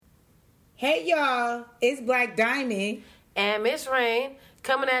Hey y'all, it's Black Diamond and Miss Rain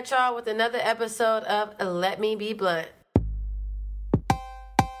coming at y'all with another episode of Let Me Be Blunt.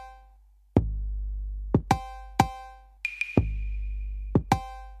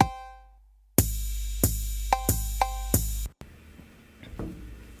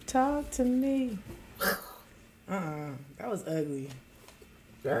 Talk to me. That was ugly.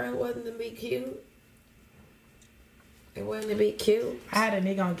 Girl, it wasn't to be cute. It wasn't to be cute. I had a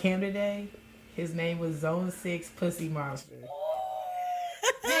nigga on cam today. His name was Zone 6 Pussy Monster.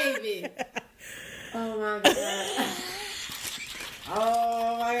 Baby. Oh my God.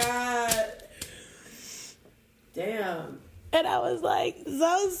 Oh my God. Damn. And I was like,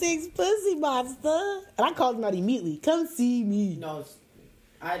 Zone 6 Pussy Monster. And I called him out immediately. Come see me. No,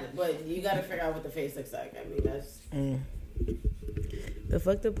 but you gotta figure out what the face looks like. I mean, that's... The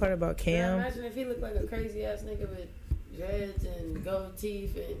fucked up part about Cam... Imagine if he looked like a crazy ass nigga with dreads and gold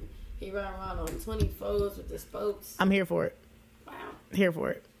teeth and he run around on 24s with the spokes. I'm here for it. Wow. Here for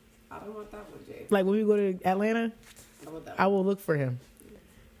it. I don't want that one, Jay. Like when we go to Atlanta, I will look for him.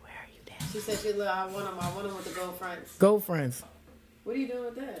 Where are you, Dad? She said she look. I want him with the gold fronts. Gold fronts. What are you doing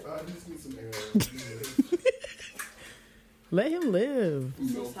with that? I just need some air. Let him live.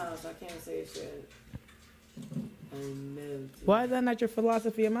 It's his house. I can't say shit. Why is that not your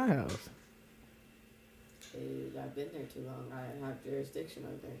philosophy in my house? I've been there too long. I have jurisdiction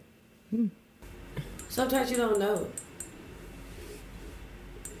over there. Sometimes you don't know.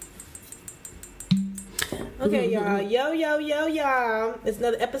 Okay, y'all. Y'all. It's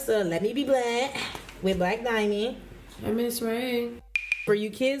another episode of Let Me Be Black with Black Diamond. And Miss Rain. For you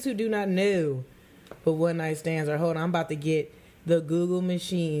kids who do not know what one night stands are, hold on, I'm about to get the Google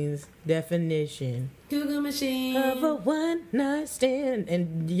machine's definition. Google machine. Of a one night stand.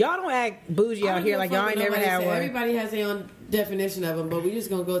 And y'all don't act bougie out here like y'all ain't never had one. Everybody has their own definition of them, but we just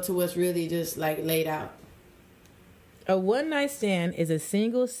gonna go to what's really just like laid out. A one night stand is a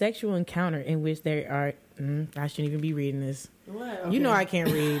single sexual encounter in which there are... I shouldn't even be reading this. What? Okay. You know I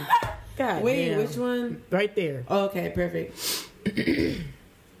can't read. God Wait, damn. which one? Right there. Oh, okay, perfect.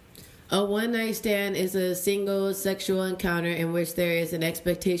 A one-night stand is a single sexual encounter in which there is an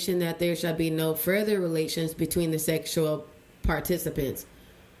expectation that there shall be no further relations between the sexual participants.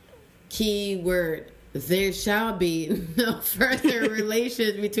 Key word, there shall be no further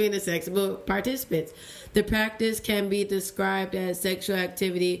relations between the sexual participants. The practice can be described as sexual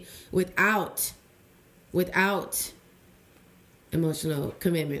activity without emotional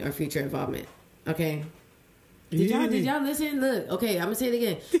commitment or future involvement. Okay? Did y'all listen? Look, okay, I'm gonna say it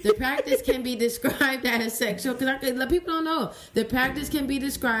again. The practice can be described as sexual, because people don't know. The practice can be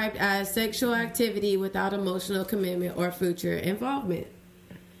described as sexual activity without emotional commitment or future involvement.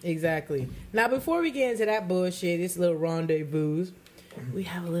 Exactly. Now, before we get into that bullshit, this little rendezvous, we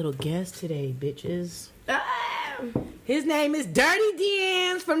have a little guest today, bitches. His name is Dirty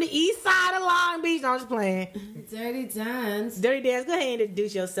Dance from the east side of Long Beach. No, I'm just playing. Dirty Dance. Dirty Dance, go ahead and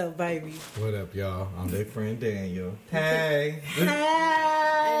introduce yourself, baby. What up, y'all? I'm their friend Daniel. Hey.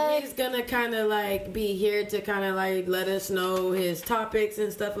 And he's gonna kind of like be here to kind of like let us know his topics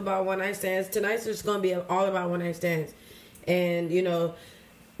and stuff about one night stands. Tonight's just gonna be all about one night stands. And, you know,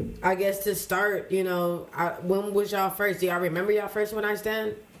 I guess to start, you know, when was y'all first? Do y'all remember y'all first one night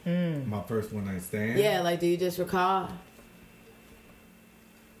stand? My first one night stand? Yeah, like, do you just recall?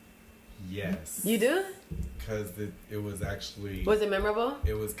 Yes. You do? Because it was actually... Was it memorable?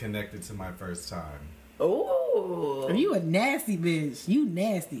 It was connected to my first time. Oh. You a nasty bitch. You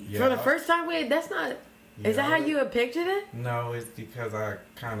nasty. Yeah. For the first time? Wait, that's not... Yeah. Is that how you had pictured it? No, it's because I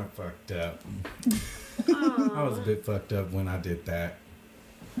kind of fucked up. Oh. I was a bit fucked up when I did that.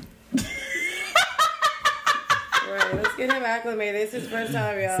 Right, let's get him acclimated. It's his first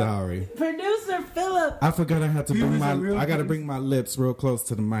time, y'all. Sorry. Producer Philip. I forgot I had to bring my lips real close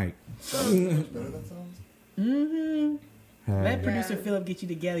to the mic. Let producer Philip get you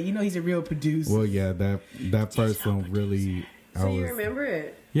together. You know he's a real producer. Well, yeah, that first one really... So you remember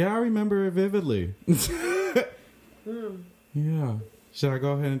it? Yeah, I remember it vividly. Yeah. Should I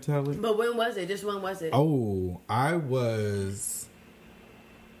go ahead and tell it? But when was it? Just when was it? Oh, I was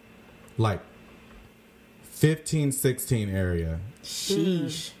like 15, 16 area.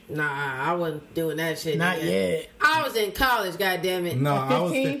 Sheesh. Nah, I wasn't doing that shit. Not yet. I was in college, goddammit. No, I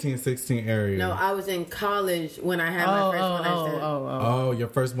was 15? 15, 16 area. No, I was in college when I had my first one night stand. Oh, your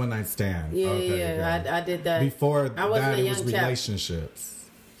first one night stand. Yeah, Okay, yeah, okay. I did that. Before I wasn't that, a it was young chap. relationships.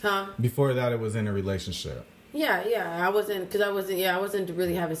 Huh? Before that, it was in a relationship. Yeah, I wasn't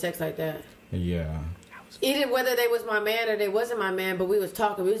really having sex like that. Yeah. Either whether they was my man or they wasn't my man, but we was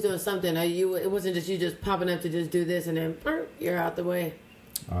talking, we was doing something. It wasn't just you just popping up to just do this and then you're out the way.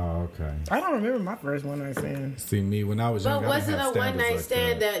 Oh, okay. I don't remember my first one night stand. See, me when I was young. But was it a one night like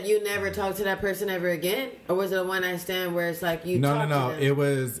stand that you never talked to that person ever again, or was it a one night stand where it's like you? No. It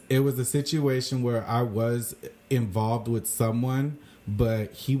was a situation where I was involved with someone,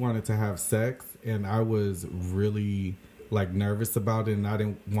 but he wanted to have sex, and I was really like nervous about it, and I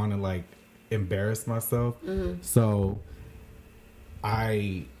didn't want to like embarrass myself. Mm-hmm. So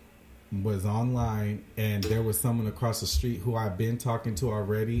I was online, and there was someone across the street who I've been talking to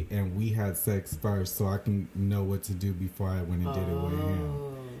already, and we had sex first, so I can know what to do before I went and did it with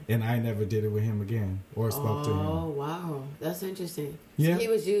him. And I never did it with him again or spoke to him. Oh wow, that's interesting. Yeah, so he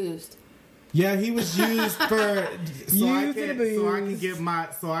was used. Yeah, he was used for so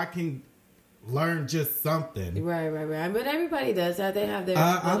I can learn just something. Right. But everybody does that. They have their.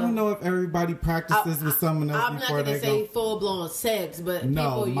 I don't know if everybody practices with someone else I'm before not they gonna say full blown sex, but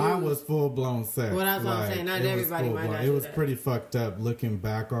no, mine was full blown sex. Well, that's what I'm saying. Not everybody might not. It was pretty fucked up looking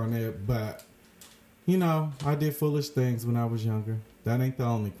back on it, but you know, I did foolish things when I was younger. That ain't the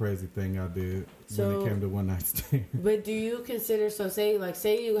only crazy thing I did when it came to one night stand. But do you consider,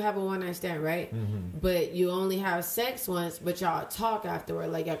 say you have a one night stand, right? Mm-hmm. But you only have sex once, but y'all talk afterward,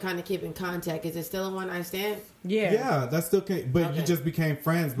 like y'all kind of keep in contact. Is it still a one night stand? Yeah, that's still but you just became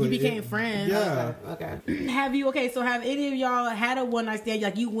friends. But you became friends. Yeah. Okay. Have any of y'all had a one night stand?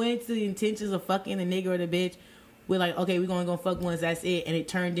 Like you went to the intentions of fucking the nigga or the bitch with like, okay, we're gonna go fuck once, that's it, and it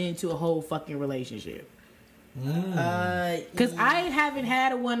turned into a whole fucking relationship. Because I haven't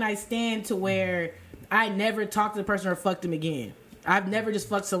had a one night stand to where I never talked to the person or fucked them again. I've never just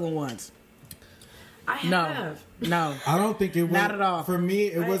fucked someone once. I have. No. I don't think it was. Not at all. For me,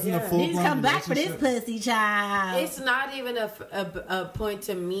 it wasn't a full blown relationship. Come back for this pussy, child. It's not even a point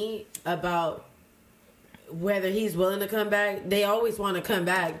to me about whether he's willing to come back. They always want to come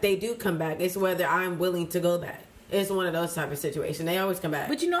back. They do come back. It's whether I'm willing to go back. It's one of those type of situations. They always come back.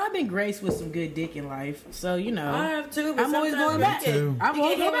 But you know, I've been graced with some good dick in life, so you know. I have too. But I'm always going back. I'm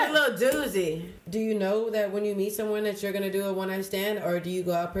always going back. A little doozy. Do you know that when you meet someone that you're going to do a one night stand, or do you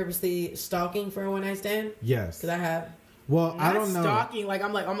go out purposely stalking for a one night stand? Yes, because I have. Well, I don't know. Stalking, like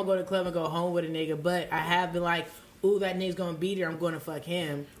I'm gonna go to the club and go home with a nigga, but I have been like, ooh, that nigga's gonna be there. I'm gonna fuck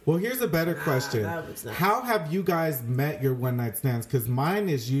him. Well, here's a better question. How have you guys met your one night stands? Because mine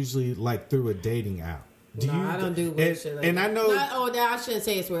is usually like through a dating app. I don't do weird shit like and that. I know. I shouldn't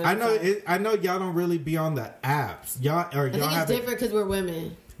say it's weird. I know y'all don't really be on the apps. I think it's different because we're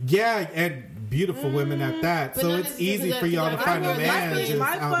women. Yeah, and beautiful women at that. So it's easy for y'all to find a man just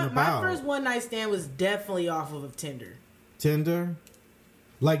out and about. My first one night stand was definitely off of Tinder. Tinder?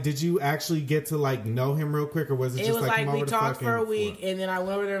 Like, did you actually get to like know him real quick, or was it just like we talked for a week, and then I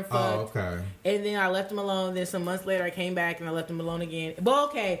went over there and fucked. Oh, okay. And then I left him alone. Then some months later, I came back and I left him alone again. But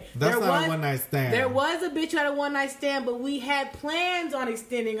okay, that's not a one night stand. There was a bitch who had a one night stand, but we had plans on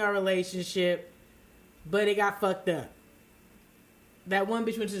extending our relationship, but it got fucked up. That one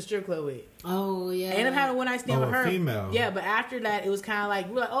bitch went to the strip club with. Oh yeah. I ended up having a one night stand with her. Female. Yeah, but after that, it was kind of like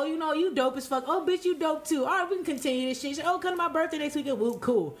we're like, oh, you know, you dope as fuck. Oh, bitch, you dope too. All right, we can continue this shit. She said, oh, come to my birthday next weekend. Well,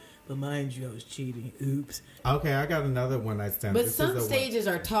 cool. But mind you, I was cheating. Oops. Okay, I got another one night stand. But some stages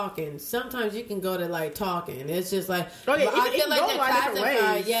are talking. Sometimes you can go to like talking. It's just like, oh, yeah, I feel like that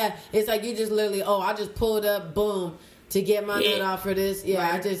classified. Yeah, it's like you just literally, I just pulled up, boom, to get my nut off for this. Yeah,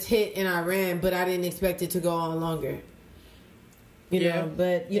 right. I just hit and I ran, but I didn't expect it to go on longer. You know,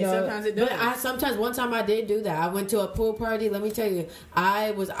 but you know, sometimes it does. But sometimes one time I did do that. I went to a pool party. Let me tell you,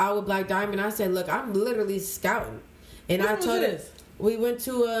 I was out with Black Diamond. I said, look, I'm literally scouting, and I told her. We went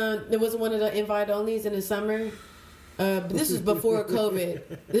to, it was one of the invite-onlys in the summer. This was before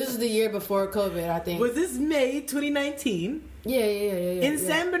COVID. This is the year before COVID, I think. Was this May 2019? Yeah. In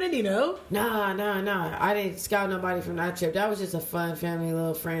San Bernardino? Nah. I didn't scout nobody from that trip. That was just a fun family,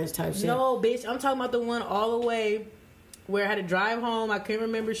 little friends type shit. No, bitch. I'm talking about the one all the way where I had to drive home. I couldn't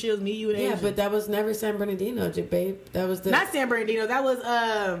remember she was me, you, and Asia. Yeah, but that was never San Bernardino, babe. That was the... Not San Bernardino. That was...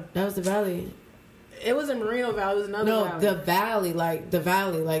 That was the Valley. It wasn't Moreno Valley. It was another valley. No, the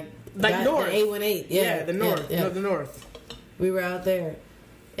valley, like north. The A18. Yeah, the north. Yeah. No, the north. We were out there,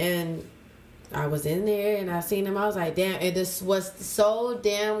 and I was in there, and I seen him. I was like, damn. And this was so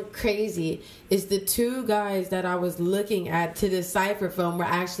damn crazy. Is the two guys that I was looking at to decipher from were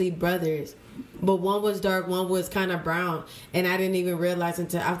actually brothers. But one was dark, one was kind of brown. And I didn't even realize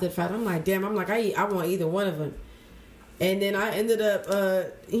until after the fact. I'm like, damn. I'm like, I want either one of them. And then I ended up,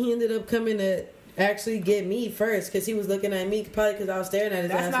 he ended up coming to actually get me first because he was looking at me probably because I was staring at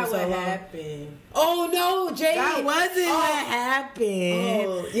his That's ass not for so what long. happened. Oh no, Jay! That wasn't what happened.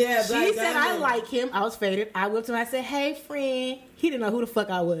 Oh, yeah, she Black said I Diamond. like him. I was faded. I whipped him. I said, "Hey, friend." He didn't know who the fuck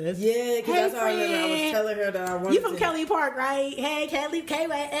I was. Yeah, because Hey, that's how I remember. I was friend. telling her that I wanted You from to. Kelly Park, right? Hey, Kelly,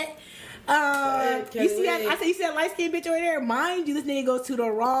 Kelly you see that? Wade. I said you see that light skinned bitch over there. Mind you, this nigga goes to the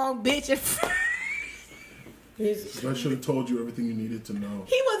wrong bitch. He's, I should have told you everything you needed to know.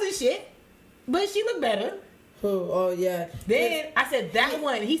 He wasn't shit, but she looked better. who? Oh yeah. Then I said that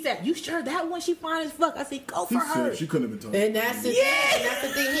one. He said, "You sure that one? She fine as fuck." I said, "Go He for her." said she couldn't have been talking. And that's the Yeah. thing. And that's the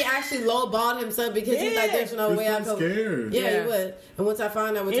thing. He actually lowballed himself because he's like, Yeah. "There's no He way I was could." scared. Yeah, Yeah. he was. And once I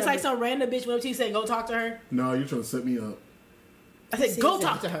found out, what It's type like of- some random bitch went up to you saying, "Go talk to her." No, you're trying to set me up. I said, He "Go said-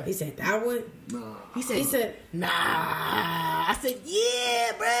 talk to her." He said that one. Nah. He said, "Nah." I said,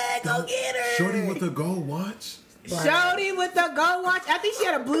 "Yeah, bruh, go get her." Shorty with the gold watch. Shorty with the gold watch. I think she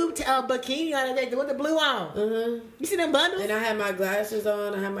had a blue bikini on it with the blue on. Mm-hmm. You see them bundles? And I had my glasses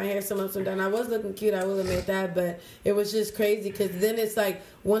on. I had my hair some up, some down. I was looking cute. I will admit that, but it was just crazy because then it's like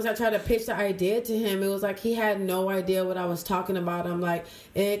once I tried to pitch the idea to him, it was like he had no idea what I was talking about. I'm like,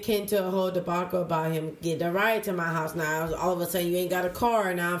 and it came to a whole debacle about him getting a ride to my house. Now all of a sudden you ain't got a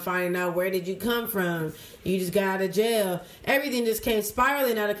car. Now I'm finding out where did you come from? You just got out of jail. Everything just came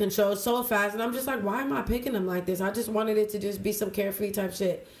spiraling out of control so fast, and I'm just like, why am I picking him like this? I just wanted it to just be some carefree type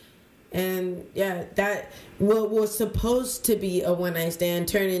shit. And yeah, that what was supposed to be a one night stand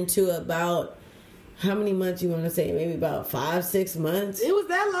turned into about how many months you want to say? Maybe about 5-6 months. It was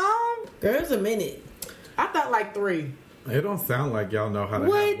that long? Girl, it's a minute. I thought like 3. It don't sound like y'all know how to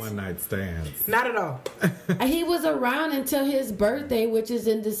What? have one night stands. Not at all. He was around until his birthday, which is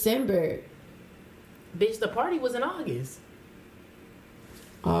in December. Bitch, the party was in August.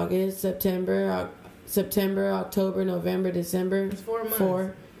 August, September, October, November, December. It's 4 months.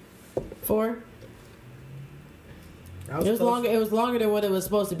 Four. I was It was close. longer. It was longer than what it was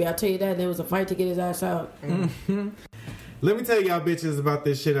supposed to be. I'll tell you that. There was a fight to get his ass out. Let me tell y'all bitches about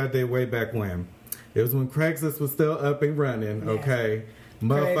this shit I did way back when. It was when Craigslist was still up and running, okay?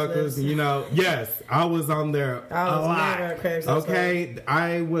 Motherfuckers, Craigslist. you know, yes, I was on there I was a lot. never at Craigslist, Okay,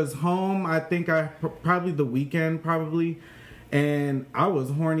 I was home, I think probably the weekend, and I was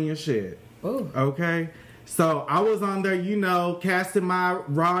horny as shit. Ooh. Okay? So I was on there, you know, casting my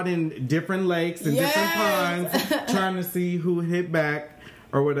rod in different lakes and different Yes. ponds, trying to see who hit back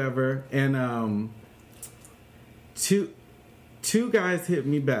or whatever. And two guys hit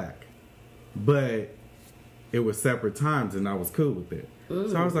me back, but it was separate times, and I was cool with it.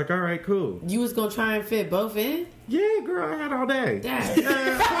 So I was like, all right, cool. You was gonna try and fit both in? Yeah, girl, I had all day. That's crazy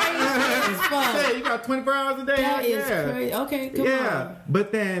as fuck. Yeah, you got 24 hours a day. That is yeah. crazy. Okay, come Yeah, on.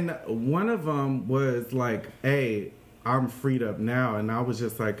 but then one of them was like, hey, I'm freed up now. And I was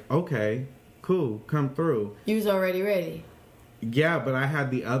just like, okay, cool, come through. You was already ready. Yeah, but I had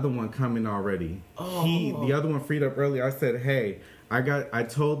the other one coming already. The other one freed up earlier. I said, hey, I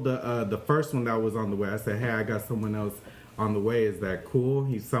told the first one that was on the way, I said, hey, I got someone else on the way. Is that cool?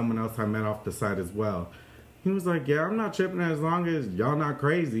 He's someone else I met off the site as well. He was like, yeah, I'm not tripping as long as y'all not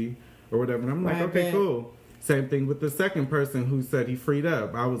crazy or whatever. And I'm like, Right, okay, bet. cool. Same thing with the second person who said he freed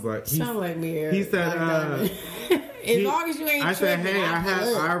up. I was like, Sound like me. he said, as long as you ain't I said, tripping, hey,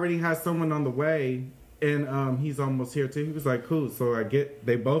 I I already had someone on the way, and he's almost here too. He was like, cool. So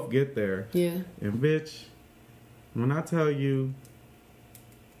they both get there, Yeah. and bitch, when I tell you,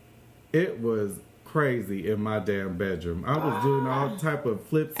 it was crazy in my damn bedroom. I was doing all type of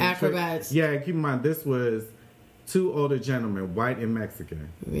flips and Acrobats. tricks. Yeah, keep in mind this was two older gentlemen, white and Mexican.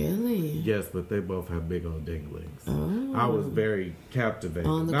 Really? Yes, but they both have big old dinglings. Oh. I was very captivated.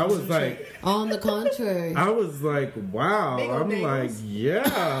 On the I was contrary. like, On the contrary. I was like, wow. Big old I'm dangles. like,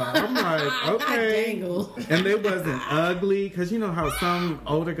 yeah. I'm like, okay. Dangle. And they wasn't ugly, because you know how some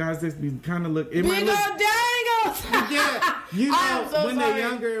older guys just be kind of look. It might Big look, old dangles! yeah, you I'm know, so when sorry. they're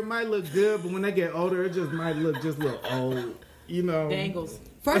younger, it might look good, but when they get older, it just might look just a little old. You know, Dangles.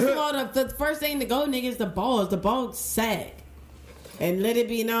 First of all, the first thing to go, nigga, is the balls. The balls sag. And let it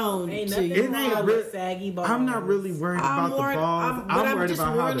be known Ain't to nothing you. It wrong ain't with re- saggy balls. I'm not really worried about the balls. I'm worried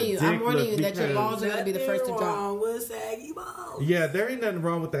about how the dick I'm warning you look that your because- balls are going to be the first to drop. wrong with saggy balls. Yeah, there ain't nothing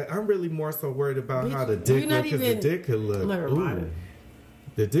wrong with that. I'm really more so worried about how the dick you're not look, because the even- dick could look. Never mind. Ooh.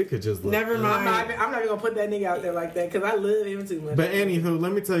 The dick could just look. Never ugly. mind. I'm not even gonna put that nigga out there like that because I love him too much. But anywho,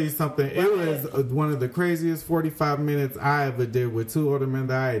 let me tell you something. It was one of the craziest 45 minutes I ever did with two older men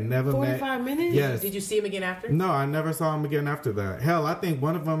that I had never met. 45 minutes? Yes. Did you see him again after? No, I never saw him again after that. Hell, I think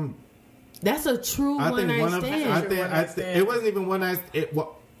one of them. That's a true I one think night one of. stand. I True think. one night stand. It wasn't even one night.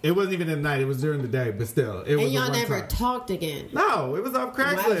 It wasn't even at night. It was during the day, but still, it was. And y'all the one never time. talked again. No, it was off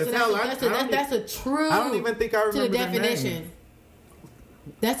Craigslist. Hell, That's a true. I don't even think I remember to the their definition. names.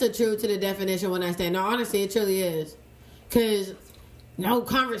 That's a true to the definition when I stand. No, honestly, it truly is. Because no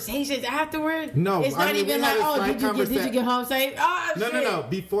conversations afterward. No, it's not I mean, even we like, had a oh, slight did you get home safe? Oh, No, shit. no.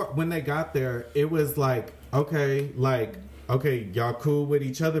 Before, when they got there, it was like, okay, y'all cool with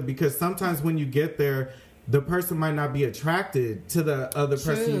each other, because sometimes when you get there, the person might not be attracted to the other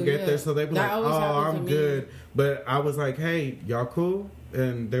person you get there, so they be That like, always oh, happens to I'm me. good. But I was like, hey, y'all cool?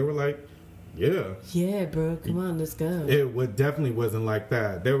 And they were like, yeah. Yeah, bro, come on, let's go. Definitely wasn't like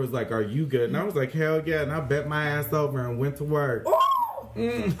that. They was like, are you good? And I was like, hell yeah. And I bet my ass over and went to work.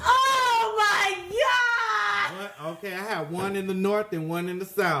 Oh my god! What? Okay, I had one in the north and one in the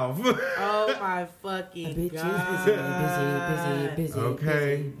south. Oh my fucking Bitch, god! busy.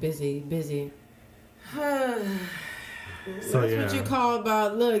 Okay. Busy. So That's yeah. what you call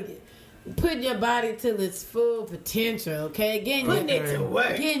about, look, putting your body to its full potential, okay? Putting it to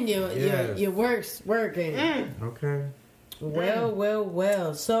work. Getting Yes. your works working. Okay.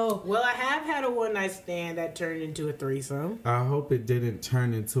 Well. So, Well, I have had a one night stand that turned into a threesome. I hope it didn't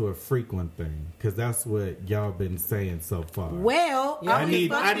turn into a frequent thing, because that's what y'all been saying so far. Well, Yeah, I need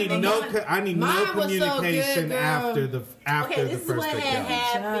no Mine was so communication good, girl. after the Okay, this is first what had account.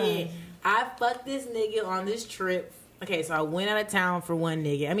 happened. I fucked this nigga on this trip. Okay, so I went out of town for one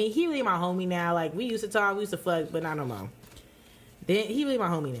nigga. I mean, he really my homie now. Like, we used to talk, we used to fuck, but not no more. Then he really my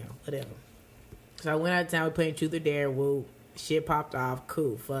homie now. Whatever. So I went out of town, we playing Truth or Dare, woo. Shit popped off,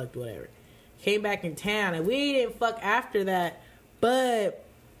 cool, fucked, whatever. Came back in town, and we didn't fuck after that, but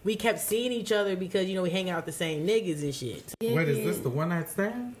we kept seeing each other because, you know, we hang out with the same niggas and shit. Wait, is this the one night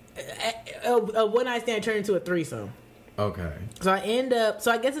stand? A one night stand turned into a threesome. Okay. So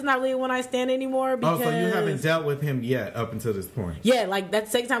I guess it's not really a one night stand anymore because... Oh, so you haven't dealt with him yet up until this point? Yeah, like that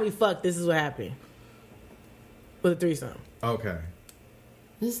second time we fucked, this is what happened. With a threesome. Okay.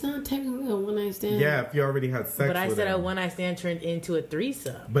 it's not technically a one-night stand. Yeah, if you already had sex But I with said him. a one night stand turned into a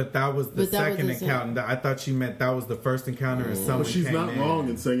threesome. But that was the But that was second the same. encounter. I thought you meant that was the first encounter and someone But she's came not in. wrong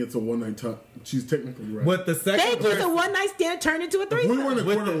in saying it's a one night time. She's technically right. What the second Thank you. The person- one night stand turned into a If we threesome. were in a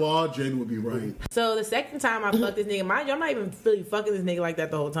With court of the- law, Jade would be right. So the second time I fucked this nigga, mind you, I'm not even really fucking this nigga like that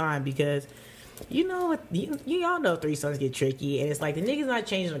the whole time because you know what, you all know threesomes get tricky, and it's like the nigga's not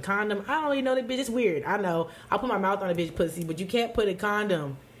changing a condom. I don't really know the bitch. It's weird. I know. I'll put my mouth on a bitch pussy, but you can't put a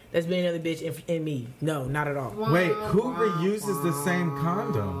condom that's been another bitch in me. No, not at all. Wait, who reuses the same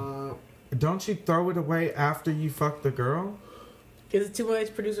condom? Don't you throw it away after you fuck the girl? Is it too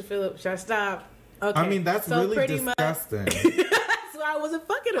much, producer Philip? Should I stop? Okay. I mean, that's So really pretty much- disgusting. That's why I wasn't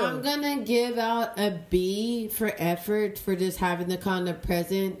fucking him. I'm gonna give out a B for effort for just having the condom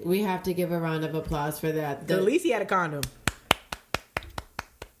present. We have to give a round of applause for that. At least he had a condom.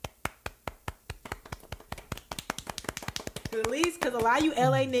 At least, because a lot of you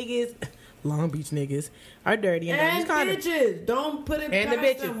LA niggas, Long Beach niggas, are dirty and don't use And condoms. bitches, don't put it And the past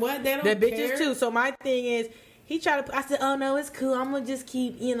bitches. them. What they don't The bitches care. too. So my thing is, he tried to. I said, "Oh no, it's cool. I'm gonna just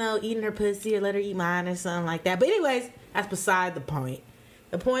keep, eating her pussy or let her eat mine or something like that." But anyways, that's beside the point.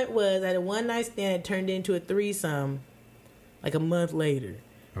 The point was that a one night stand turned into a threesome, like a month later.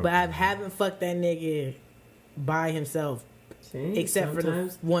 But I haven't fucked that nigga by himself, See, except for the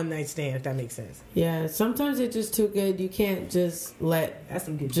sometimes- one night stand. If that makes sense. Yeah, sometimes it's just too good. You can't just let That's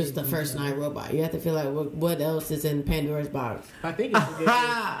some good. just shit. the first night robot. You have to feel like what else is in Pandora's box. I think it's some good.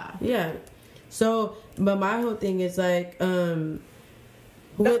 shit. Yeah. So, but my whole thing is like,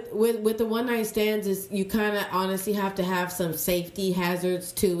 with the one night stands is you kind of honestly have to have some safety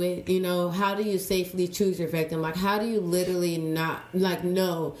hazards to it. You know, how do you safely choose your victim? Like, how do you literally not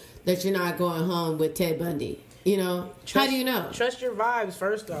know that you're not going home with Ted Bundy? You know, how do you know? Trust your vibes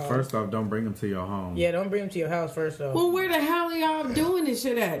first off. First off, don't bring him to your home. Yeah, don't bring him to your house first off. Well, where the hell are y'all doing this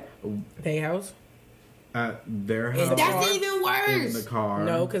shit at? They house. At their Is house. that- That's even In the worse. car.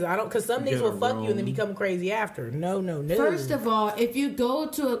 No, because some Get niggas a will fuck you and then room. become crazy after. No. First of all, if you go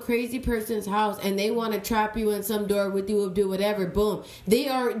to a crazy person's house and they want to trap you in some door with you or do whatever, boom, they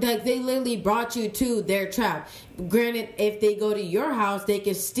literally brought you to their trap. Granted, if they go to your house, they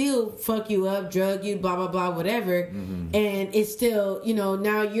can still fuck you up, drug you, blah blah blah, whatever, and it's still,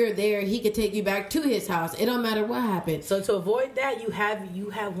 now you're there. He could take you back to his house. It don't matter what happens. So to avoid that, you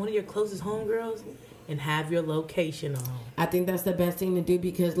have one of your closest homegirls and have your location on. I think that's the best thing to do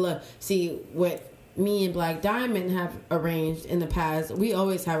because look, see what me and Black Diamond have arranged in the past. We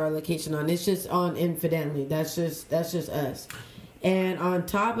always have our location on. It's just on infidelity. That's just us. And on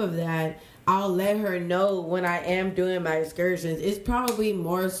top of that, I'll let her know when I am doing my excursions. It's probably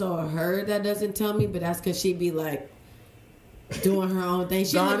more so her that doesn't tell me, but that's because she'd be like, doing her own thing.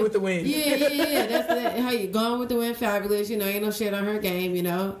 She Gone with the wind. Yeah. That's how you gone with the wind. Fabulous. You know, ain't no shit on her game. You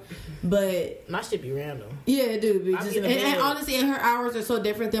know, but My shit be random. yeah, dude. Be I'm just, in and, the bed. honestly, and her hours are so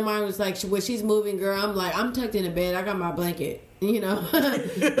different than mine. It's like when she's moving, girl, I'm like, I'm tucked in the bed. I got my blanket. You know,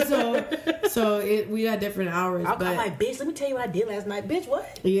 we got different hours. I'm but like, bitch, let me tell you what I did last night. Bitch,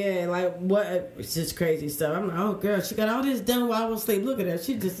 what? yeah, like what? It's just crazy stuff. I'm like, oh girl, she got all this done while I was asleep. Look at her.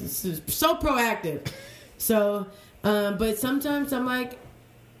 She just is so proactive. So, but sometimes I'm like,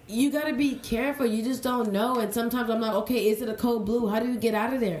 you gotta be careful. You just don't know. And sometimes I'm like, okay, is it a code blue? How do you get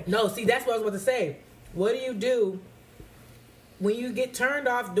out of there? No, see, that's what I was about to say. What do you do when you get turned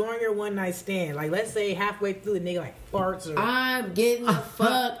off during your one night stand? Like, let's say halfway through, the nigga like farts, or I'm getting the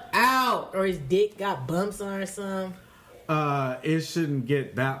fuck out. his dick got bumps on or something. It shouldn't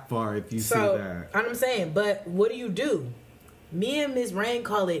get that far if you see So, that. I'm saying, but what do? Me and Miss Rain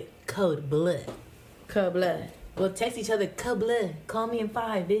call it code blood. Code blood. We'll text each other, code blood. Call me in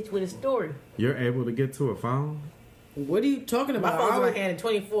 5, bitch, with a story. You're able to get to a phone? What are you talking My about? phone's in my hand at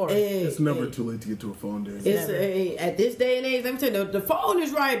 24. It's never too late to get to a phone, Dan. It's at this day and age. Let me tell you, the phone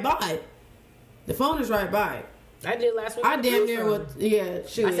is right by. The phone is right by. I did last week. I with damn the near phone. would, yeah,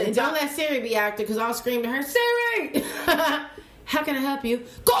 shoot. I said, And don't "Doc." let Siri be active because I'll scream to her, Siri! How can I help you?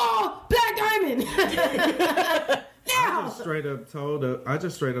 Go! Black Diamond! I now! just straight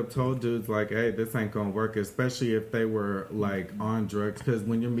up told dudes like, hey, this ain't gonna work, especially if they were like on drugs. Because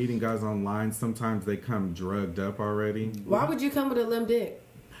when you're meeting guys online, sometimes they come drugged up already. Why would you come with a limp dick?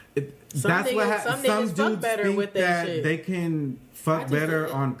 Some niggas fuck dudes better think with that shit. they can I fuck just better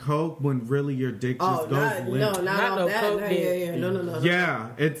think- on coke when really your dick just goes not limp. Not all no that. coke No, dick. yeah. No. Yeah,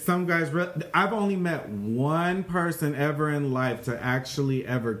 it's some guys. I've only met one person ever in life to actually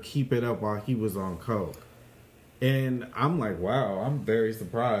ever keep it up while he was on coke, and I'm like, wow, I'm very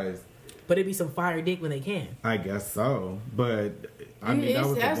surprised. But it be some fire dick when they can. I guess so, but I mean that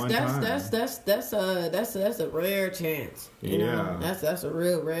was the one time. That's a rare chance. You know? Yeah. That's a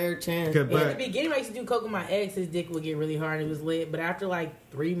real rare chance. But- In the beginning, I used to do coke with my ex. His dick would get really hard and it was lit. But after like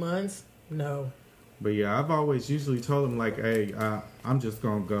 3 months, no. But yeah, I've always usually told him like, hey, I'm just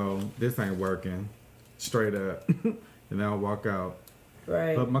gonna go. This ain't working, straight up, and then I'll walk out,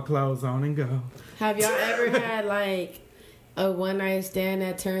 Right. put my clothes on, and go. Have y'all ever had like a one night stand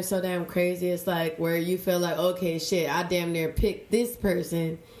that turned so damn crazy? It's like where you feel like, okay, shit, I damn near picked this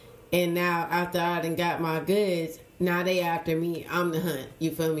person, and now after I done got my goods, now they after me. I'm the hunt.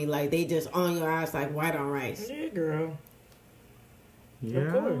 You feel me? Like they just on your ass like white on rice. Yeah, girl. Yeah,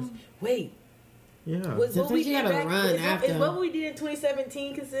 Of course. Wait. Yeah. Was what Sometimes we you did gotta back, run is, after is what them. we did in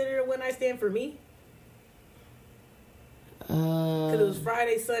 2017 considered a one night stand for me? Because it was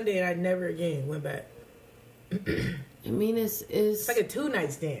Friday, Sunday, and I never again went back. I mean, it's It's like a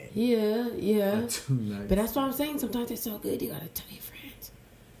 2-night stand. yeah. Too nice. But that's what I'm saying. Sometimes they're so good, you gotta tell your friends.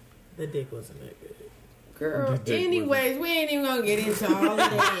 The dick wasn't that good. Girl, The dick anyways, we ain't even gonna get into all of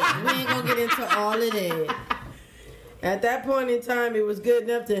that. We ain't gonna get into all of that. At that point in time, it was good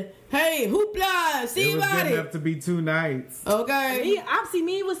enough to, hey, hoopla, see it was about good it. enough to be 2 nights. Okay. Me, obviously,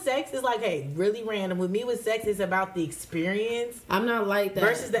 me with sex is like, hey, really random. With me with sex, it's about the experience I'm not like that.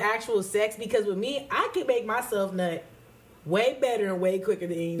 versus the actual sex. Because with me, I can make myself nut way better and way quicker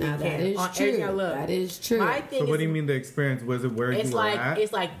than anyone Now, can. that is on everything I true. love. That is true. My thing So what is, do you mean the experience? Was it where you it's were like at?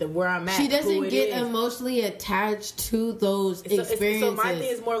 it's like the where I'm at. She who doesn't it get is. emotionally attached to those experiences. So my thing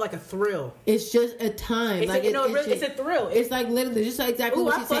is more like a thrill. It's just a time. It's like it's a thrill. It's like literally just like exactly Ooh,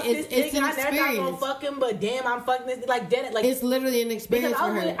 what I she said. fucked this It's nigga. an I never thought gonna experience. fuck him, but damn, I'm fucking this. Like, dead. Like, It's literally an because experience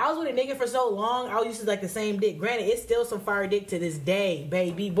for her. I was with a nigga for so long, I was used to like the same dick. Granted, it's still some fire dick to this day,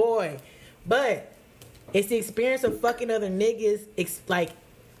 baby boy. But it's the experience of fucking other niggas. It's the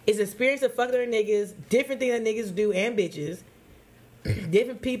experience of fucking other niggas, different things that niggas do and bitches,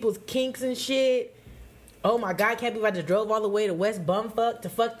 different people's kinks and shit. Oh my god, I can't believe I just drove all the way to West Bumfuck to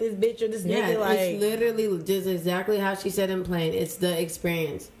fuck this bitch or this Yeah, nigga. Like, it's literally just exactly how she said in plain. It's the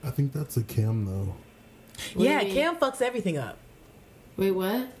experience. I think that's a Cam though. What yeah, do you mean? Cam fucks everything up. Wait,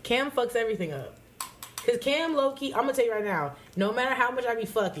 what? Cam fucks everything up. Cause Cam low key, I'm gonna tell you right now, no matter how much I be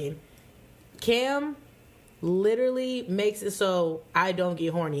fucking, Cam literally makes it so I don't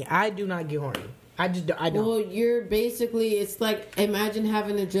get horny. I do not get horny. I don't. Well, you're basically, it's like, imagine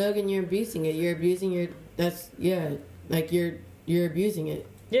having a drug and you're abusing it. You're abusing your, like you're abusing it.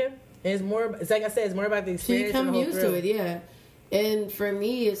 Yeah. And it's more, it's like I said, it's more about the So you experience. come and the whole used thrill. to it, yeah. And for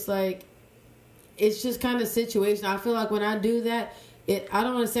me, it's like, it's just kind of situation. I feel like when I do that, I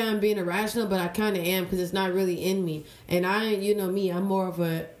don't want to say I'm being irrational, but I kind of am because it's not really in me. And you know me, I'm more of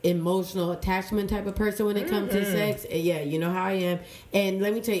a emotional attachment type of person when it comes to sex. And yeah, you know how I am. And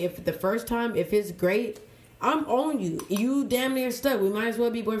let me tell you, if the first time, if it's great, I'm on you. You damn near stuck. We might as well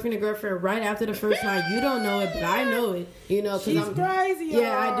be boyfriend and girlfriend right after the first night. You don't know it, but I know it. You know, because I'm crazy.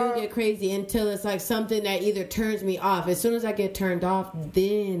 Yeah, I do get crazy until it's like something that either turns me off. As soon as I get turned off,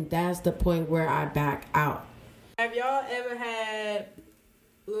 then that's the point where I back out. Have y'all ever had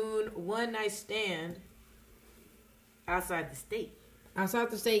one night stand outside the state? Outside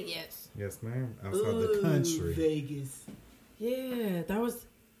the state, yes. Yes, ma'am. Outside the country. Vegas. Yeah,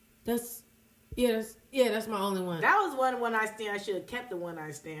 that's my only one. That was one night stand. I should have kept the one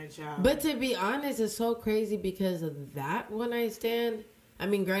night stand, child. But to be honest, it's so crazy because of that one night stand. I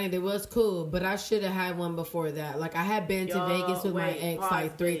mean, granted, it was cool, but I should have had one before that. Like, I had been to Vegas with my ex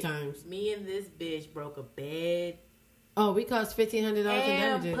like 3 times. Me and this bitch broke a bed. Oh, we cost $1,500 in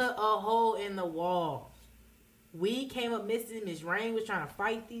damages. And put a hole in the wall. We came up missing. Miss Rain was trying to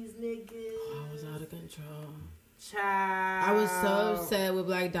fight these niggas. I was out of control. Child. I was so upset with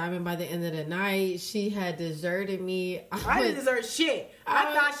Black Diamond by the end of the night. She had deserted me. I didn't desert shit.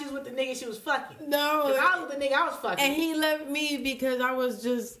 I thought she was with the nigga she was fucking. No. Because I was with the nigga I was fucking. And he left me because I was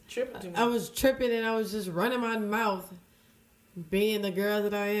just tripping too much. I was tripping and I was just running my mouth, being the girl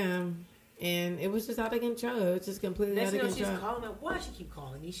that I am. And it was just out of control. It was just completely Next out of thing you know, control. she's calling up. Why she keep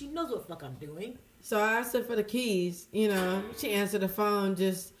calling me? She knows what the fuck I'm doing. So I asked her for the keys. You know, she answered the phone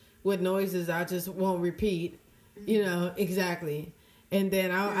just with noises I just won't repeat. You know, exactly. And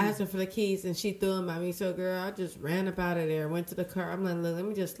then I asked her for the keys, and she threw them at me. So, girl, I just ran up out of there, went to the car. I'm like, look, let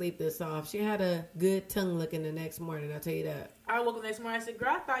me just sleep this off. She had a good tongue looking the next morning, I'll tell you that. I woke up the next morning, I said,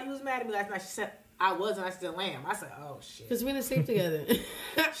 girl, I thought you was mad at me last night. She said, I wasn't, I still am. I said, oh, shit. Because we didn't sleep together.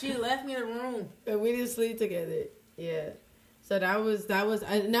 She left me in the room. And we didn't sleep together. Yeah. So that was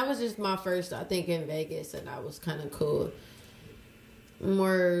just my first, I think, in Vegas, and that was kind of cool.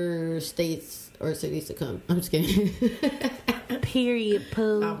 More states or cities to come. I'm just kidding. Period,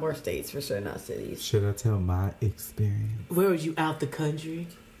 Pooh. Not more states, for sure, not cities. Should I tell my experience? Where was you out the country?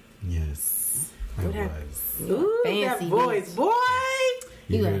 Yes, I was. Ooh, Fancy that voice, bitch. boy.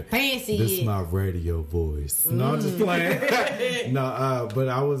 You Yeah, like fancy. This is my radio voice. No, I'm just playing. No, but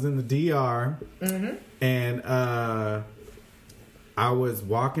I was in the DR, and I was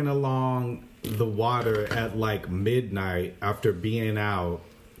walking along the water at like midnight after being out,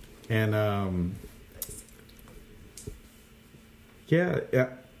 and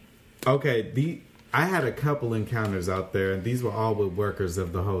okay. I had a couple encounters out there, and these were all with workers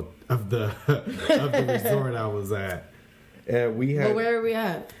of the of the resort I was at. And we had. But where are we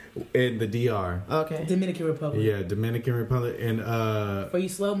at? In the DR. Okay. Dominican Republic. Yeah, Dominican Republic and For you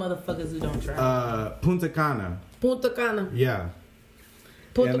slow motherfuckers who don't try. Punta Cana. Punta Cana. Yeah.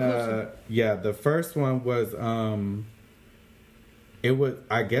 Punta And Cana. yeah, the first one was it was,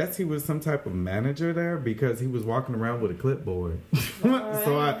 I guess he was some type of manager there because he was walking around with a clipboard.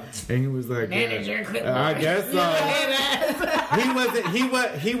 And he was like, Manager clipboard. I guess so.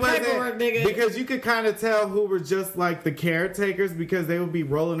 he wasn't because you could kind of tell who were just like the caretakers because they would be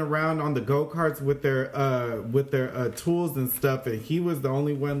rolling around on the go-karts with their tools and stuff, and he was the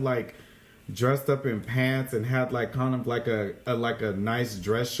only one like dressed up in pants and had like kind of like a nice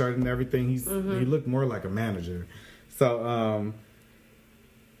dress shirt and everything. He looked more like a manager. So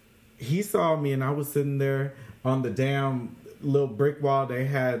he saw me, and I was sitting there on the damn little brick wall they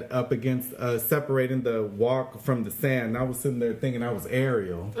had up against separating the walk from the sand. And I was sitting there thinking I was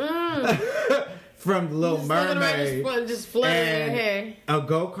Ariel from The Little Mermaid. Just fluttering your hair. A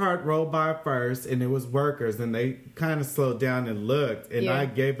go-kart rolled by first, and it was workers, and they kind of slowed down and looked, and I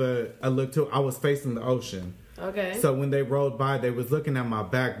gave a look too. I was facing the ocean. Okay. So when they rolled by, they was looking at my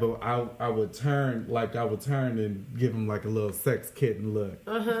back, but I would turn and give them like a little sex kitten look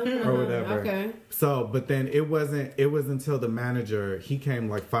or whatever. Okay. So, but then it was until the manager, he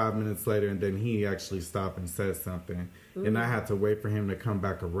came like 5 minutes later, and then he actually stopped and said something, and I had to wait for him to come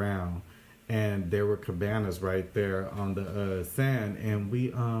back around. And there were cabanas right there on the sand, and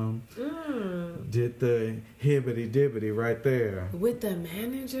we did the hibbity dibbity right there With the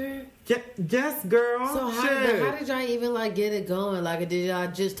manager? Yes, girl. So how did y'all even like get it going? Like, did y'all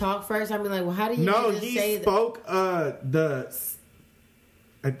just talk first? I mean, like, well, how do you No, even he say spoke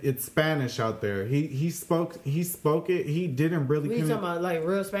it's Spanish out there. He spoke it. He didn't really. What are you talking about? Like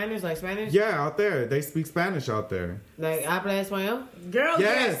real Spanish? Like Spanish? Yeah, out there they speak Spanish out there. Like habla español? Girl,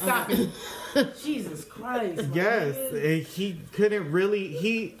 Yes. stop it. Jesus Christ. Yes, man. and he couldn't really.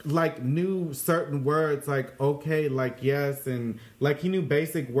 He like knew certain words like okay, like yes, and like he knew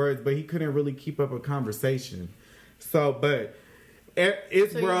basic words, but he couldn't really keep up a conversation. So, but it's So you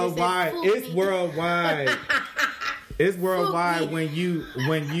just worldwide. said, It's worldwide. It's worldwide when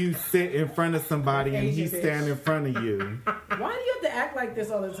you sit in front of somebody and he stand in front of you. Why do you have to act like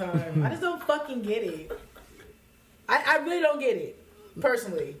this all the time? I just don't fucking get it. I really don't get it,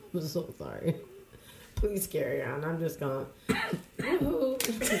 personally. I'm so sorry. Please carry on. I'm just going.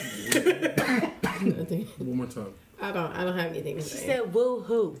 Nothing. One more time. I don't have anything to She say. said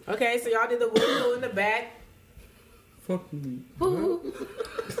woo-hoo. Okay, so y'all did the woo-hoo in the back. Fuck me. Woo-hoo.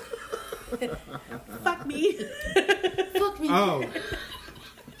 Fuck me. Fuck me. Oh.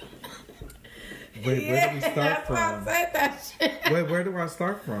 Wait, where do we start That's why I from? said that shit. Wait, where do I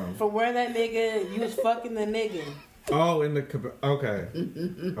start from? From where that nigga, you was fucking the nigga. Oh, in the okay,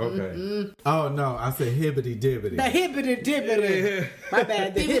 okay. Oh no, I said hibbity dibbity. The hibbity dibbity. My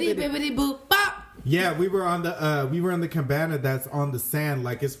bad. The Bibbity hibbity. bibbity boop bop. Yeah, we were on the cabana that's on the sand.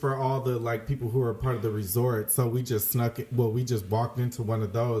 Like it's for all the like people who are part of the resort. So we just snuck it. Well, we just walked into one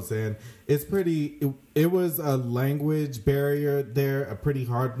of those, and it's pretty. It was a language barrier there, a pretty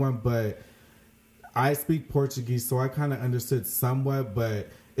hard one, but I speak Portuguese, so I kind of understood somewhat. But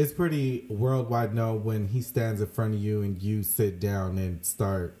it's pretty worldwide known when he stands in front of you and you sit down and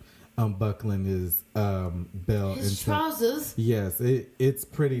start unbuckling his belt. His trousers. Yes, it's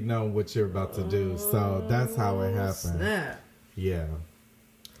pretty known what you're about to do. So that's how it happened. Snap. Yeah.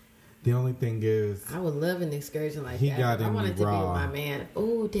 The only thing is, I would love an excursion like He that. got I in wanted to be with raw. my man.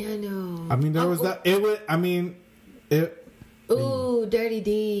 Ooh, Daniel. I mean, there was that. It was. I mean, it. Ooh, Dirty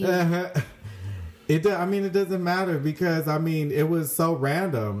D. It. I mean, it doesn't matter because I mean, it was so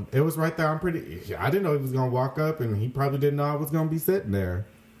random. It was right there. I didn't know he was gonna walk up, and he probably didn't know I was gonna be sitting there.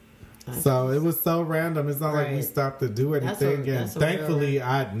 So it was so random. It's not like we Right. stopped to do anything, and that's a real thankfully,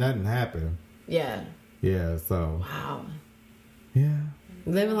 nothing happened. Yeah. Yeah. So Wow. yeah.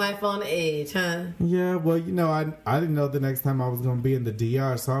 Living life on the edge, huh? Yeah, well, you know, I didn't know the next time I was going to be in the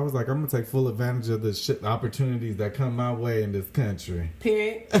DR, so I was like, I'm going to take full advantage of the opportunities that come my way in this country.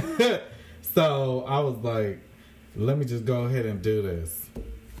 Period. So I was like, let me just go ahead and do this.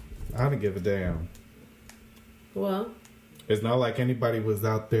 I didn't give a damn. Well, It's not like anybody was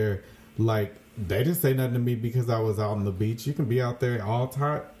out there, like, they didn't say nothing to me because I was out on the beach. You can be out there all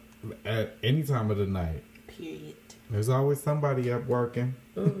time, at any time of the night. Period. There's always somebody up working.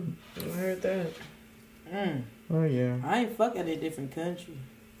 I heard that. Oh, yeah. I ain't fucking in a different country.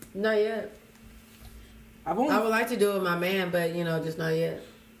 Not yet. I've only I would like to do it with my man, but you know, just not yet.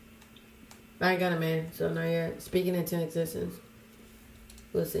 I ain't got a man, so not yet. Speaking into existence.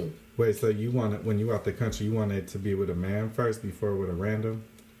 We'll see. Wait, so you want it when you out the country? You want it to be with a man first before with a random?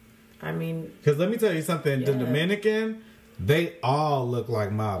 I mean, Because let me tell you something. The Yeah. Dominican, they all look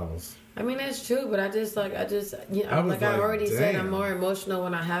like models. that's true, but I just, you know, I was like I like, already said, I'm damn. more emotional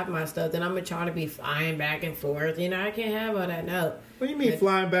when I have my stuff. Then I'm gonna try to be flying back and forth. You know, I can't have all that. No. What do you mean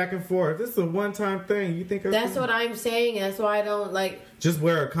flying back and forth? This is a one-time thing. You think That's what I'm saying. That's why I don't like. Just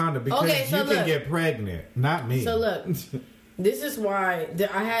wear a condom because Okay, so you can look. get pregnant. Not me. So look, this is why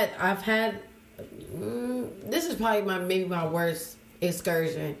I've had. This is probably maybe my worst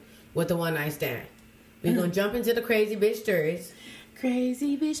excursion with the one night stand. We're gonna jump into the crazy bitch stories.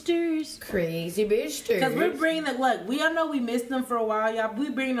 crazy bitches. Crazy bitch stories. Because we're bringing the look. We all know we missed them for a while, y'all. We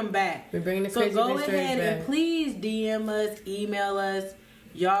bringing them back. We're bringing the So crazy go bitch stories ahead and back. please DM us, email us,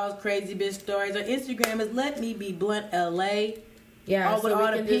 y'all's crazy bitch stories. Our Instagram is Let Me Be Blunt LA. Yeah, all so with we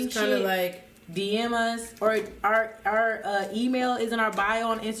all the can pink just kind of shit. like. DM us, or our email is in our bio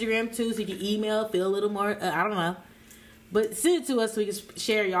on Instagram too, so you can email, feel a little more. I don't know, but send it to us so we can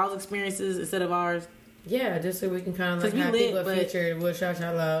share y'all's experiences instead of ours. Yeah, just so we can kind of like 'Cause we have lit, people but- featured. We'll shout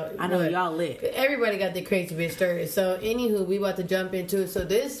y'all out. I know But y'all lit. everybody got the crazy bitch stories. So, anywho, we about to jump into it. So,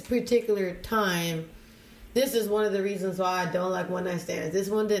 this particular time, this is one of the reasons why I don't like one night stands. This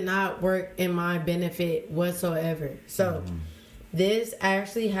one did not work in my benefit whatsoever. So, this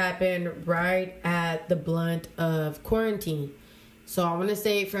actually happened right at the blunt of quarantine. So, I want to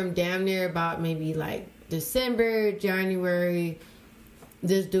say from damn near about maybe like December, January.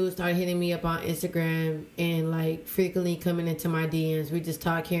 This dude started hitting me up on Instagram and like frequently coming into my DMs. We just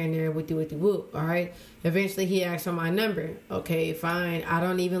talk here and there with the whoop. All right. Eventually he asked for my number. Okay, fine. I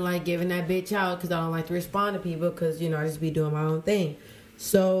don't even like giving that bitch out because I don't like to respond to people because, you know, I just be doing my own thing.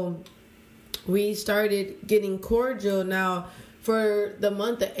 So we started getting cordial. Now for the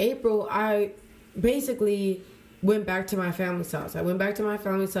month of April, I basically went back to my family's house. I went back to my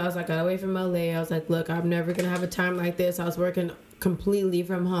family's house. I got away from LA. I was like, look, I'm never going to have a time like this. I was working completely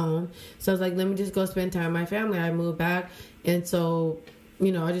from home. So I was like, let me just go spend time with my family. I moved back. And so,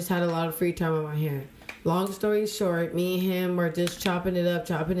 you know, I just had a lot of free time on my hands. Long story short, me and him were just chopping it up.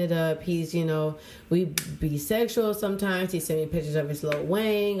 He's, you know, we be sexual sometimes. He sent me pictures of his little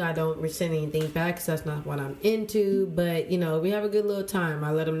wang. I don't send anything back because that's not what I'm into. But, you know, we have a good little time.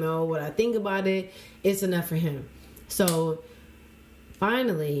 I let him know what I think about it. It's enough for him. So,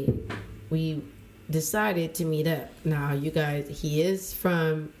 finally, we decided to meet up. Now, you guys, he is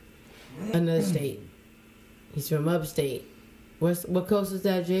from another state. He's from upstate. What coast is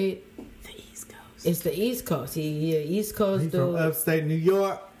that, Jade? The East Coast. It's the East Coast. He East Coast He's dude. from upstate New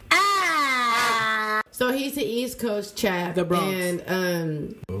York. So he's the East Coast chap. The Bronx.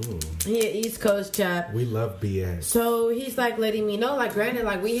 And Ooh, he an East Coast chap. we love BS. So he's like letting me know, like, granted,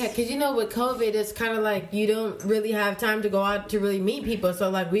 like we had, cause you know with COVID, it's kind of like you don't really have time to go out to really meet people. So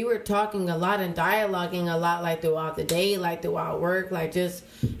like we were talking a lot and dialoguing a lot, like throughout the day, like throughout work, like just,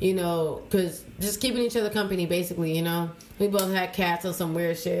 you know, cause just keeping each other company, basically, you know. We both had cats or some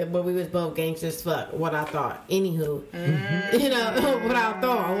weird shit, but we was both gangsters as fuck, what I thought. Anywho, you know, what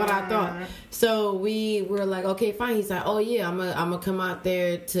I thought. So we were like, okay, fine. He's like, oh yeah, I'm gonna come out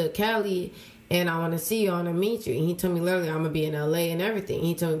there to Cali and I want to see you, I want to meet you. And he told me literally I'm gonna be in LA and everything.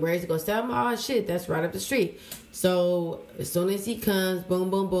 He told me where he's gonna stay. I'm like, oh shit, that's right up the street. So as soon as he comes, boom,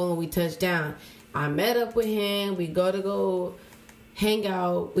 boom, boom, we touch down. I met up with him. We go hang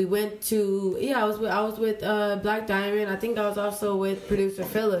out. We went to I was with Black Diamond. I think I was also with producer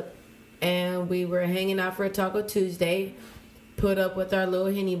Philip, and we were hanging out for a Taco Tuesday. Put up with our little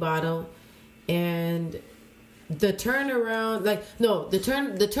Henny bottle, and the turnaround,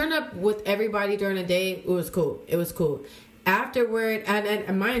 the turn up with everybody during the day. It was cool. Afterward,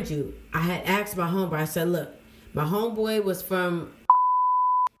 and mind you, I had asked my homeboy. I said, look, my homeboy was from.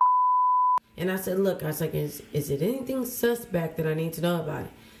 And I said, look, I was like, is it anything suspect that I need to know about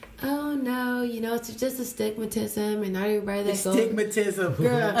it? Oh, no, you know, it's just a stigmatism and not everybody that goes. Stigmatism.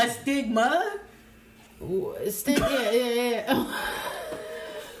 Girl. A stigma? Yeah.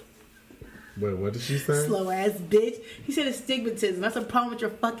 Wait, what did she say? Slow ass bitch. He said it's stigmatism. That's a problem with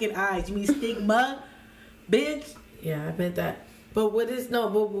your fucking eyes. You mean stigma? Bitch? Yeah, I meant that. But what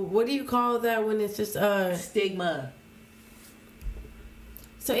do you call that when it's just, Stigma.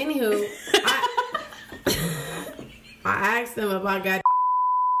 So anywho, I asked him about God.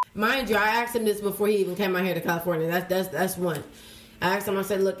 Mind you, I asked him this before he even came out here to California. That's one. I asked him. I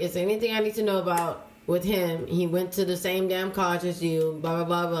said, "Look, is there anything I need to know about with him? He went to the same damn college as you. Blah blah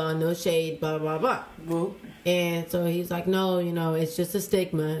blah blah. No shade. Blah blah blah." Well, and so he's like, "No, you know, it's just a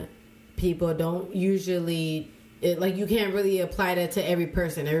stigma. People don't usually." Like you can't really apply that to every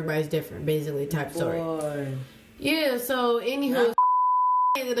person. Everybody's different, basically. Type story. boy. Yeah. So anywho.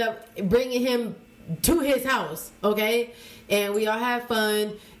 Ended up bringing him to his house, okay? And we all had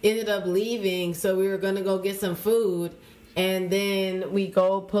fun, ended up leaving, so we were gonna go get some food, and then we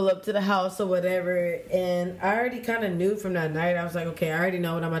go pull up to the house or whatever, and I already kind of knew from that night. I was like, okay, I already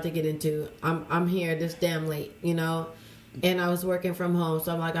know what I'm about to get into. I'm here this damn late, you know? And I was working from home,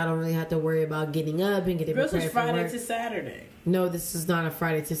 so I'm like, I don't really have to worry about getting up and getting prepared This was for Friday work. to Saturday. No, this is not a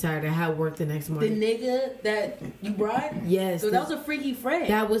Friday to Saturday. I had work the next The morning. nigga that you brought? Yes. So that was a freaky Fred.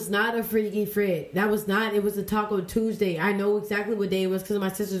 That was not a Freaky Fred. That was not. It was a Taco Tuesday. I know exactly what day it was because of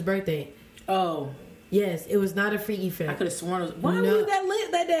my sister's birthday. Oh. Yes, it was not a Freaky Fred. I could have sworn it was. Why No. were you that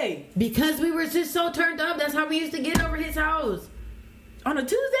lit that day? Because we were just so turned up. That's how we used to get over his house. On a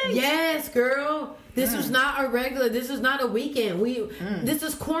Tuesday? Yes, girl. This was not a regular. This was not a weekend. This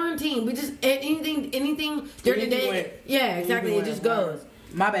is quarantine. We just anything during the day. Yeah, exactly. It just goes.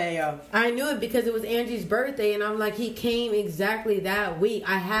 My bad, y'all. I knew it because it was Angie's birthday, and I'm like, he came exactly that week.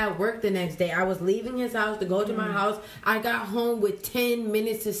 I had work the next day. I was leaving his house to go to my house. I got home with 10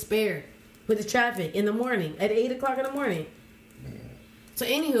 minutes to spare with the traffic in the morning at 8 o'clock in the morning. So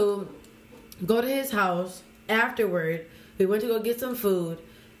anywho, go to his house. Afterward, we went to go get some food.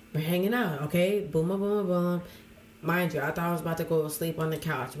 We're hanging out, okay? Boom, boom, boom, boom. Mind you, I thought I was about to go sleep on the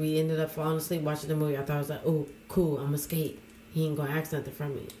couch. We ended up falling asleep watching the movie. I thought I was like, oh, cool, I'm gonna skate. He ain't gonna ask nothing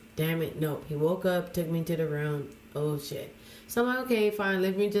from me. Damn it, no. He woke up, took me to the room. Oh, shit. So I'm like, okay, fine.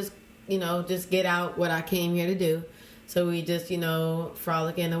 Let me just get out what I came here to do. So we just,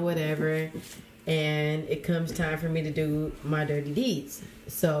 frolicking or whatever. And it comes time for me to do my dirty deeds.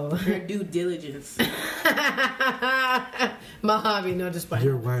 So Your due diligence. my hobby, no, just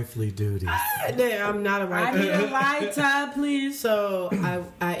Your wifely duties. I'm not a wife. I need a lighter, please. So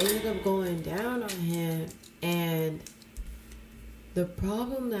I ended up going down on him, and the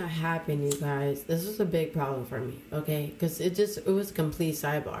problem that happened, you guys, this was a big problem for me, okay? Because it was a complete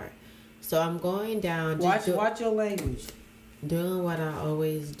sidebar. So I'm going down. Watch your language. Doing what I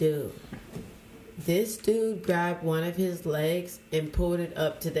always do. This dude grabbed one of his legs and pulled it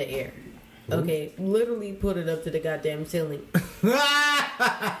up to the air. Okay, literally put it up to the goddamn ceiling.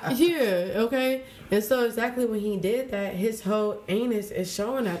 Yeah, okay. And so exactly when he did that, his whole anus is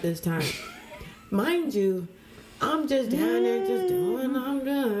showing at this time. Mind you, I'm just down there just doing what I'm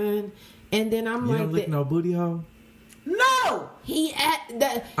doing. And then I'm You like... don't lick no booty hole? No. He at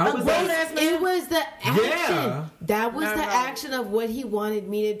that. I was like- It was the action. Yeah. That was Not the right. action of what he wanted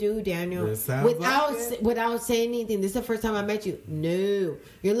me to do, Daniel. This sounds like Without saying anything. This is the first time I met you. No,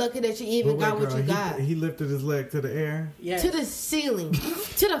 you're lucky that you even But got wait, what girl, you got. He lifted his leg to the air. Yeah. To the ceiling,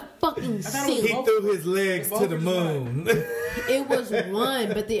 to the fucking thought it was He ceiling. threw his legs both to the was moon. It was one,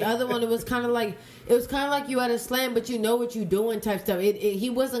 but the other one, it was kind of like you at a slam, but you know what you're doing type stuff. He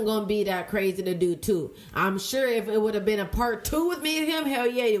wasn't gonna be that crazy to do two. I'm sure if it would have been a part two with me and him, hell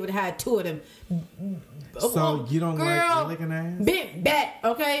yeah, you would have had two of them. So you don't like Girl, licking ass? bent back,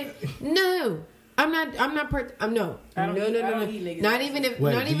 okay? No, I'm not. No, I don't eat- I no. don't eat niggas' Not ass. even if.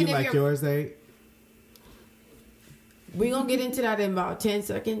 Wait, not do even you if like you're. yours, Ate? We gonna get into that in about 10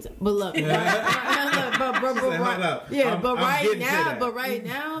 seconds. But look, She said, "Hold up. yeah, I'm but getting to right that."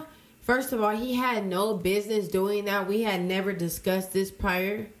 now, first of all, he had no business doing that. We had never discussed this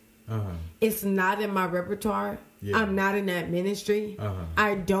prior. Uh-huh. It's not in my repertoire. Yeah. I'm not in that ministry. Uh-huh.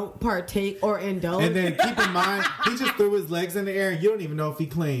 I don't partake or indulge. And then keep in mind, he just threw his legs in the air, and you don't even know if he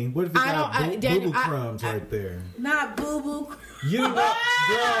clean. What if he got Daniel, boo-boo crumbs right there? Not boo boo. You know,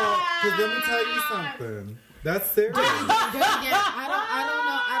 girl, because let me tell you something. That's serious.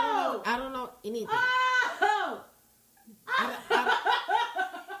 I don't know anything.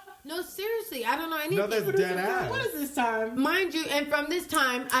 No, seriously, I don't know anything. No, that's dead ass. What is this time? Mind you, and from this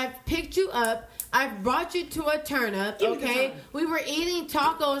time, I've picked you up. I've brought you to a turn up, Give me the okay? time. We were eating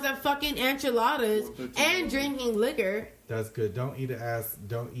tacos and fucking enchiladas and drinking liquor. That's good. Don't eat an ass.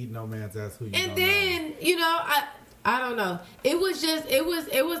 Don't eat no man's ass who you And don't then, you know, I don't know. It was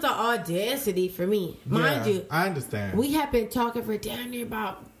the audacity for me. know. Mind Yeah, you, I understand. we have been talking for damn near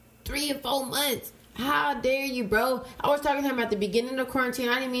about 3 or 4 months. How dare you, bro? I was talking to him at the beginning of quarantine.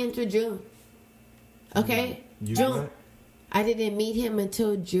 I didn't meet him until June. Okay? You June. what? I didn't meet him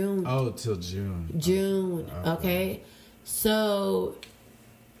until June. Oh, till June. June. Oh, Okay? So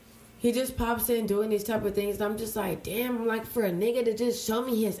he just pops in doing these type of things. And I'm just like, damn, I'm like, for a nigga to just show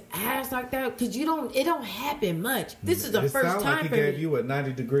me his ass like that, because it don't happen much. This is the It first sound time like he for gave me. you a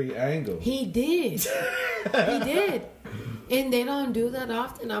 90-degree angle. He did. He did. And they don't do that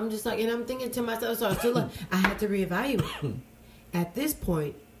often. I'm just like, and I'm thinking to myself, so I had to reevaluate. At this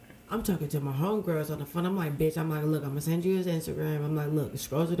point, I'm talking to my homegirls on the phone. I'm like, bitch, I'm like, look, I'm gonna send you his Instagram. I'm like, look,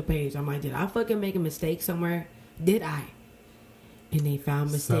 scroll to the page. I'm like, did I fucking make a mistake somewhere? Did I? And they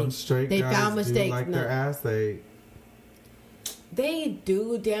found mistakes. Some straight They guys found mistakes. do like No. their ass. They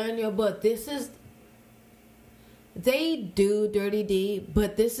do, Daniel, but they do, Dirty D,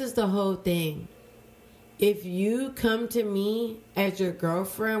 but this is the whole thing. If you come to me as your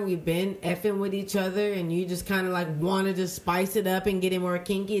girlfriend, we've been effing with each other, and you just kind of like wanted to spice it up and get it more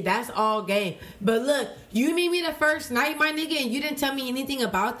kinky, that's all game. But look, you meet me the first night, my nigga, and you didn't tell me anything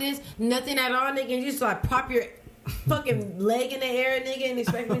about this, nothing at all, nigga, and you just like pop your fucking leg in the air, nigga, and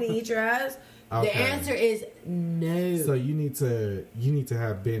expect me to eat your ass. Okay. The answer is no. So you need to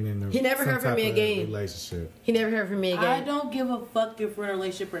have been in a He never some heard from type me of again. relationship. He never heard from me again. I don't give a fuck if we're in a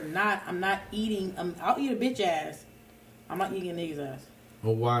relationship or not. I'm not eating. I'll eat a bitch ass. I'm not eating a nigga's ass.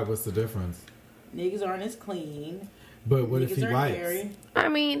 Well, why? What's the difference? Niggas aren't as clean. But what if Niggas he are wipes? hairy. I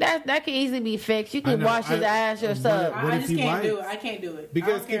mean, that can easily be fixed. You I can know, wash his ass yourself. What I if just he can't do it. wipes? I can't do it.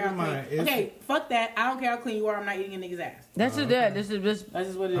 Because I don't care keep in how clean- mind, it's- okay, fuck that. I don't care how clean you are. I'm not eating a nigga's ass. That's just that. This is just That's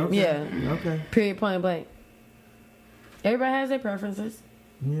just what it is. Okay. yeah. Okay. Period. Point blank. Everybody has their preferences.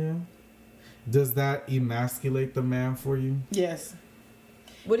 Yeah. Does that emasculate the man for you? Yes.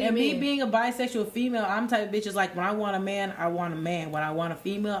 What do you And mean? me being a bisexual female, I'm the type of bitch is like, when I want a man, I want a man. When I want a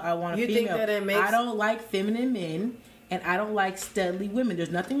female, I want a You female. think that it makes- I don't like feminine men, and I don't like studly women.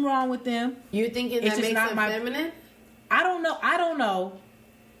 There's nothing wrong with them. You thinking It's that just makes not him my- feminine? I don't know.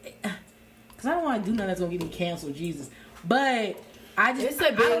 Because I don't want to do nothing that's going to get me canceled, Jesus. But I just, It's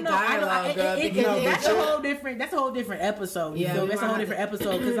a big I don't know. dialogue, girl, because No, that's but a whole different. That's a whole different episode. Yeah, Yeah, we that's a might whole have different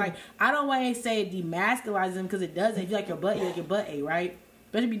episode. Because like, I don't want to say it demasculizes them because it doesn't. If you like your butt, you like your butt, right?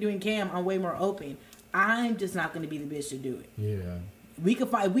 Especially be doing cam, I'm way more open. I'm just not going to be the bitch to do it. Yeah. We could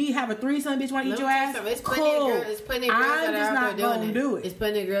fight. We have a threesome. Bitch, want to eat your ass? It's Cool. plenty of girls I'm that just are out not there doing gonna it. do it. It's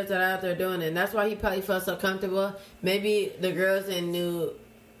plenty of girls that are out there doing it. And that's why he probably felt so comfortable. Maybe the girls in New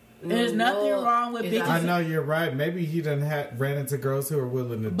There's nothing wrong with is bitches. out- I know you're right. Maybe he done ran into girls who are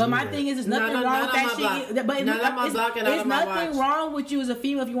willing to But do my that. thing is, there's No, nothing no, wrong not with on that my shit. block. But Not on my block and not there's on my nothing watch. wrong with you as a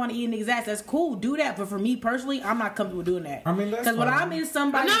female if you want to eat a nigga's ass. That's cool. Do that. But for me personally, I'm not comfortable doing that. I mean, that's because when fine. I'm in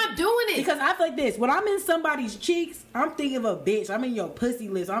somebody, I'm not doing it. Because I feel like this. When I'm in somebody's cheeks, I'm thinking of a bitch. I'm in your pussy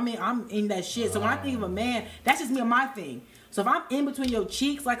list. I'm in that shit. So when I think of a man, that's just me and my thing. So if I'm in between your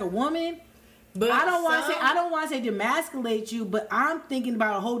cheeks like a woman, But I don't want to say demasculate you, but I'm thinking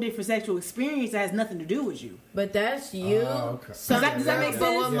about a whole different sexual experience that has nothing to do with you. But that's you. Okay. Does that make sense?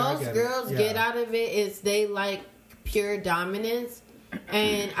 But what Yeah, I most get it. girls Yeah. get out of it is they like pure dominance.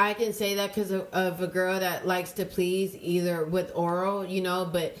 And I can say that because of a girl that likes to please either with oral,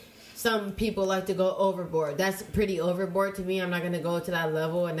 but some people like to go overboard. That's pretty overboard to me. I'm not going to go to that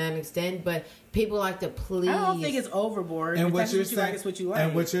level and that extent, but people like to please. I don't think it's overboard. And If what that's you're what you saying, like, it's what you like.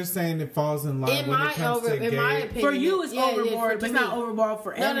 and what you're saying, it falls in line in when my it comes to in my gay. opinion, For you, it's yeah, overboard, for but it's not me. overboard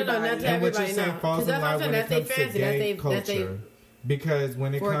for No, everybody. not to And what you're everybody, saying no. falls 'Cause in that's what I'm line saying, when it that's they comes to fancy, gay that's they culture. Because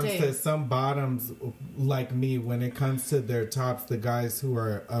when it comes forte. to some bottoms like me, when it comes to their tops, the guys who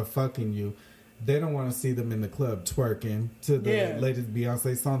are fucking you, they don't want to see them in the club twerking to the latest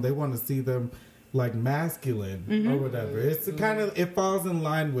Beyonce song. They want to see them like masculine or whatever. It's kind of, it falls in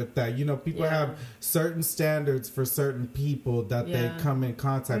line with that. People have certain standards for certain people that they come in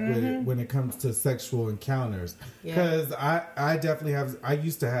contact with when it comes to sexual encounters. Because I definitely I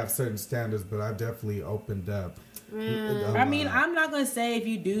used to have certain standards, but I definitely opened up. I mean, I'm not going to say if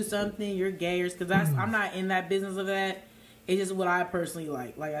you do something, you're gay, because I'm not in that business of that. It's just what I personally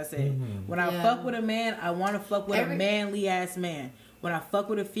like. Like I said, when I fuck with a man, I want to fuck with a manly ass man. When I fuck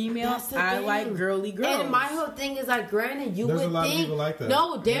with a female, I like girly girls. And my whole thing is like, granted, There's would a lot think. of people like that.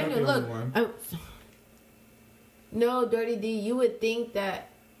 No, You're Daniel, not the look. only one. No, Dirty D, you would think that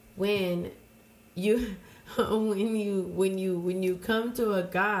when you when you come to a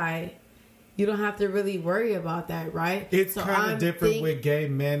guy, you don't have to really worry about that, right? It's kind of different with gay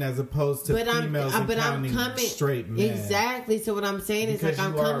men as opposed to females encountering straight men. Exactly. So what I'm saying is, Because like,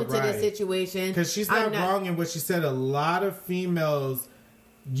 I'm you are coming to right. this situation. Because she's not wrong in what she said. A lot of females,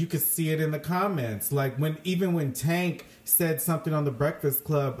 you could see it in the comments. Like even when Tank said something on the Breakfast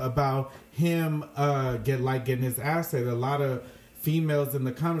Club about him getting his ass ate, a lot of females in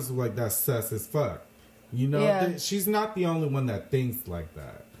the comments were like, "That's sus as fuck." She's not the only one that thinks like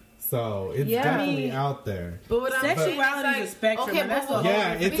that. So it's definitely out there. But what sexuality is a spectrum. Okay, and that's but the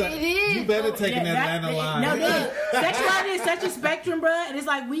whole it is. You better take an Atlanta line. No, sexuality is such a spectrum, bro. And it's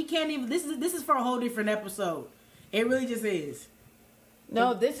like we can't even. This is for a whole different episode. It really just is.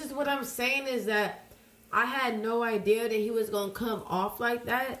 No, this is what I'm saying is that I had no idea that he was gonna come off like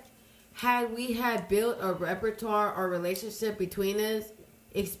that. Had we had built a repertoire or relationship between us,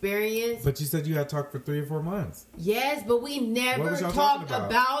 experience. But you said you had talked for 3 or 4 months. Yes, but we never y'all talked talking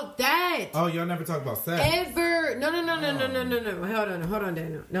about that. Oh, y'all never talked about sex. Ever. No. Hold on,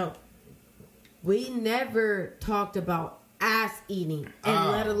 Daniel. No. We never talked about ass eating,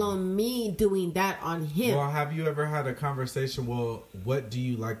 and let alone me doing that on him. Well, have you ever had a conversation? Well, what do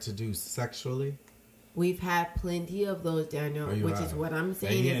you like to do sexually? We've had plenty of those, Daniel, which is what I'm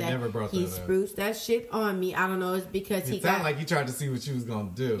saying is that he spruced that shit on me. I don't know, it's because he sounded like you tried to see what you was gonna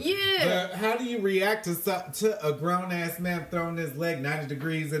do. Yeah. But how do you react to a grown ass man throwing his leg 90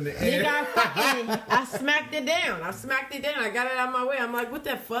 degrees in the air? I smacked it down. I got it out of my way. I'm like, what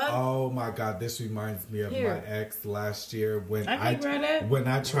the fuck? Oh my god, this reminds me of my ex last year when I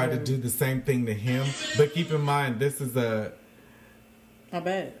tried to do the same thing to him. But keep in mind, this is a. I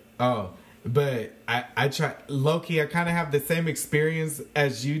bet. Oh. But I try low-key, I kind of have the same experience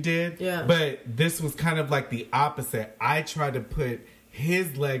as you did. Yeah. But this was kind of like the opposite. I tried to put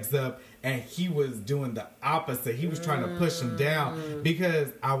his legs up and he was doing the opposite. He was trying to push him down because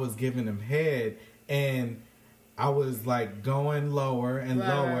I was giving him head and I was like going lower and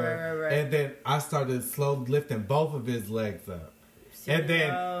lower. Right. And then I started slowly lifting both of his legs up. And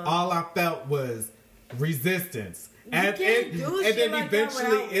then all I felt was resistance. And then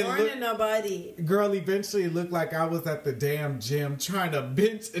eventually it looked, nobody. Girl, eventually it looked like I was at the damn gym trying to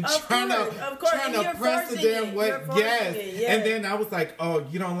bench and trying to press the damn weight. Yes. And then I was like, "Oh,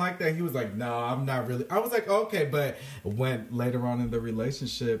 you don't like that?" He was like, "No, I'm not really." I was like, "Okay," but when later on in the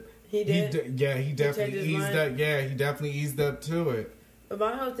relationship, he definitely eased up. Yeah, he definitely eased up to it. But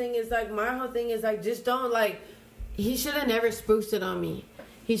my whole thing is like, just don't like. He should have never spruced it on me.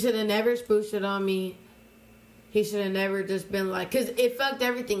 He should have never just been like, because it fucked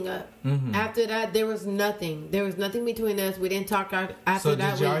everything up. Mm-hmm. After that, there was nothing between us. We didn't talk after that. So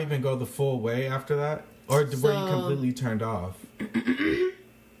did y'all even go the full way after that? Or were you completely turned off?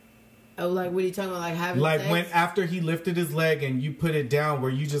 Oh, like, what are you talking about? Like, having like, sex? when after he lifted his leg and you put it down, were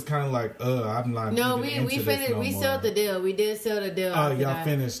you just kind of like, I'm not. No, we finished. We sealed the deal. We did seal the deal. Oh, y'all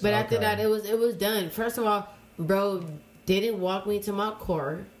finished. But after that, it was done. First of all, bro didn't walk me to my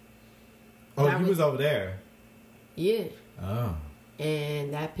car. Oh, he was over there. Yeah. Oh.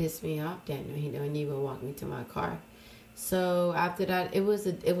 And that pissed me off, Daniel. He didn't even walk me to my car. So after that, it was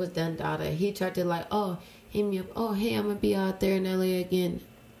done, daughter. He tried to like, hit me up. Oh, hey, I'm gonna be out there in LA again.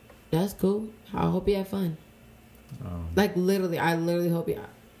 That's cool. I hope you have fun. Like literally, I literally hope you.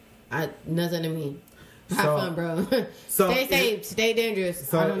 Nothing to me. Have fun, bro. Stay safe. Stay dangerous.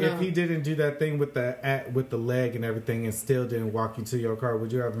 So I don't know. if he didn't do that thing with the leg and everything, and still didn't walk you to your car,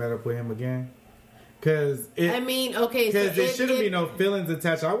 would you have met up with him again? Because okay, because there shouldn't be no feelings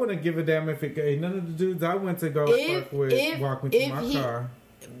attached. I wouldn't give a damn if none of the dudes I went to go fuck with walk me to my car.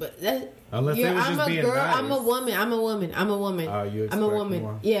 But that, unless it was I'm just a being girl. nice. I'm a woman. Oh, you I'm a woman.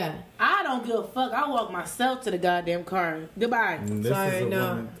 One. Yeah. I don't give a fuck. I walk myself to the goddamn car. Goodbye. Sorry, no.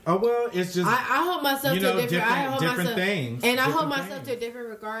 Woman. Oh well, it's just I hold myself to a different. I hold different myself, things, and I different hold myself to a different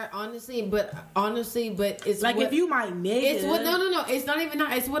regard. Honestly, but it's like if you my nigga. It's what no. It's not even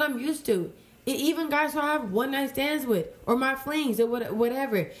that. It's what I'm used to. Even guys who I have one night stands with, or my flings, or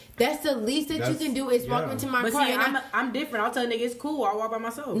whatever. That's the least that you can do is walk into my car. See, I'm different. I'll tell a nigga it's cool. I'll walk by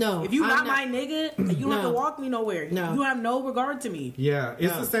myself. No, if you not my nigga, you don't have to walk me nowhere. No. You have no regard to me. Yeah,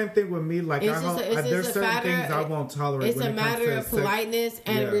 it's the same thing with me. Like there's certain things I won't tolerate. It's a matter of politeness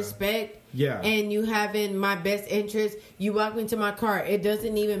and respect. Yeah. And you having my best interest. You walk into my car. It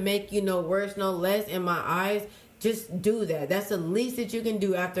doesn't even make you no worse, no less in my eyes. Just do that. That's the least that you can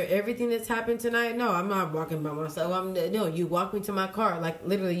do after everything that's happened tonight. No, I'm not walking by myself. You walk me to my car. Like,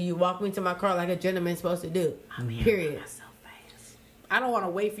 literally, you walk me to my car like a gentleman's supposed to do. Period. I don't want to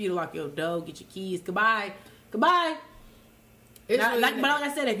wait for you to lock your door, get your keys. Goodbye. But like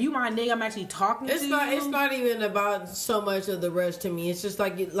I said, if you my nigga, I'm actually talking to you. It's not even about so much of the rush to me. It's just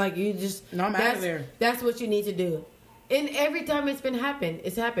like you just... No, I'm out of there. That's what you need to do. And every time it's happened.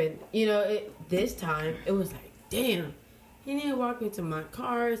 This time, it was like, damn, he didn't walk me to my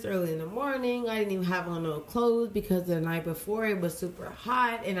car. It's early in the morning. I didn't even have on no clothes because the night before it was super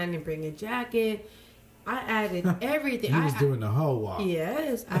hot and I didn't bring a jacket. I added everything. You was doing the whole walk.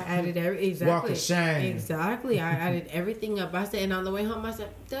 Yes, I added exactly. Walk of shame. Exactly. I added everything up. I said, and on the way home, I said,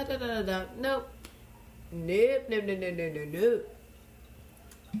 nope. Nope.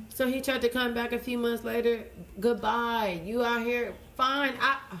 So he tried to come back a few months later. Goodbye. You out here. Fine.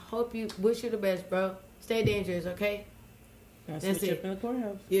 I hope you wish you the best, bro. Stay dangerous, okay? That's it. In the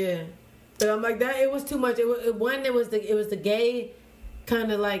courthouse. Yeah, but I'm like that. It was too much. It was the gay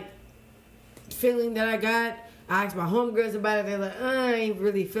kind of like feeling that I got. I asked my homegirls about it. They're like, I ain't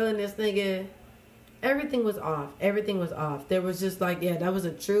really feeling this nigga. Everything was off. There was just like, that was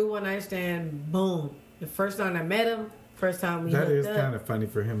a true one night stand. Boom. The first time I met him. First time we That hooked is up. kind of funny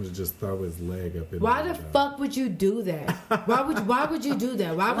for him to just throw his leg up in Why the fuck would you do that? Why would you do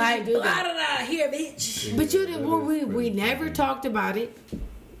that? Why would you do that? Here, bitch. But you didn't. We never talked about it.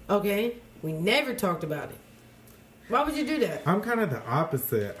 Okay, we never talked about it. Why would you do that? I'm kind of the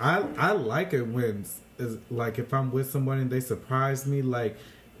opposite. I like it when like if I'm with someone and they surprise me, like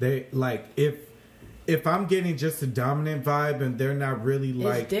they like if I'm getting just a dominant vibe and they're not really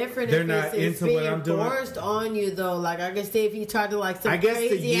like it's different. They're if not it's into what I'm doing. Forced on you though. Like I can say if you tried to like some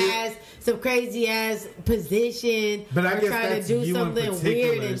crazy ass position, but I or guess try that's to do you something in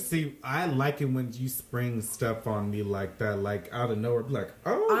particular. weird. And, see, I like it when you spring stuff on me like that, like out of nowhere. Like,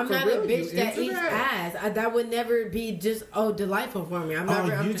 oh, I'm not real? a bitch that into eats ass. That would never be just delightful for me.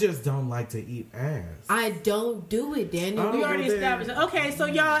 You just don't like to eat ass. I don't do it, Daniel. We already established it. Okay, so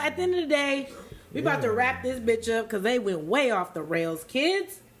y'all, at the end of the day, we about to wrap this bitch up because they went way off the rails,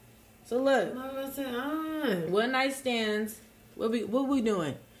 kids. So look, one night stands. What we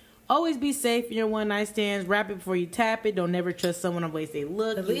doing? Always be safe in your one night stands. Wrap it before you tap it. Don't never trust someone on the way they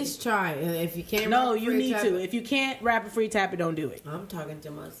look. At least try. If you can't, no, you need to. If you can't wrap it before you tap it, don't do it. I'm talking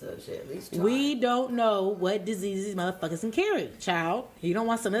to myself. Shit, at least try. We don't know what diseases motherfuckers can carry, child. You don't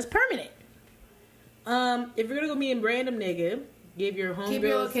want something that's permanent. If you're gonna go meet a random nigga. Give your homegirls. Keep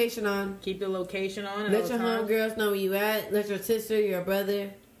your location on. Keep the location on. Let your homegirls know where you at. Let your sister, your brother.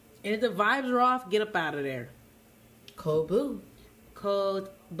 And if the vibes are off, get up out of there. Cold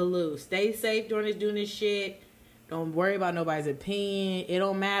blue. Stay safe doing this shit. Don't worry about nobody's opinion. It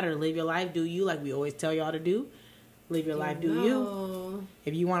don't matter. Live your life. Do you, like we always tell y'all to do. Live your life. Do you.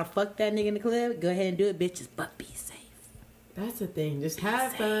 If you want to fuck that nigga in the club, go ahead and do it, bitches. But be safe. That's the thing. Just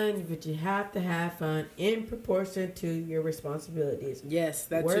have fun, but you have to have fun in proportion to your responsibilities. Yes,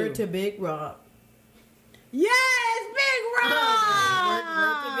 that's Word to Big Rob. Yes, Big Rob.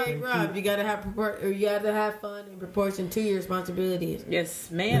 Word to Big Rob. You gotta have fun in proportion to your responsibilities. Yes,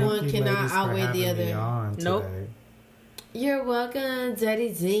 ma'am. One cannot outweigh the other. Nope. You're welcome, Daddy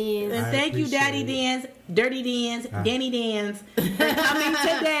Dance. And thank you, Daddy Dance, Dirty Dance, Danny Dance, for coming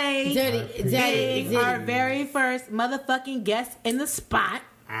today. Being our very first motherfucking guest in the spot.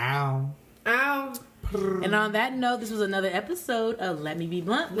 Ow. And on that note, this was another episode of Let Me Be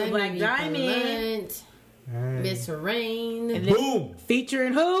Blunt with Black Diamond. Miss Rain. And then Boom!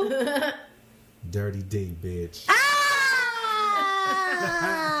 featuring who? Dirty D, bitch.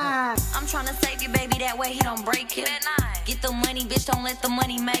 I'm tryna save you, baby, that way he don't break you. Get the money, bitch, don't let the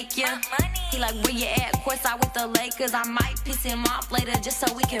money make you. He like, where you at? Courtside with the Lakers. I might piss him off later just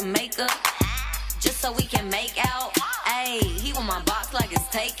so we can make up. Just so we can make out. Ayy, he want my box like it's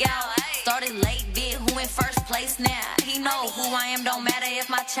takeout. Started late, bitch, who in first place now? He know who I am, don't matter if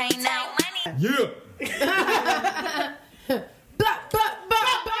my chain out. Yeah!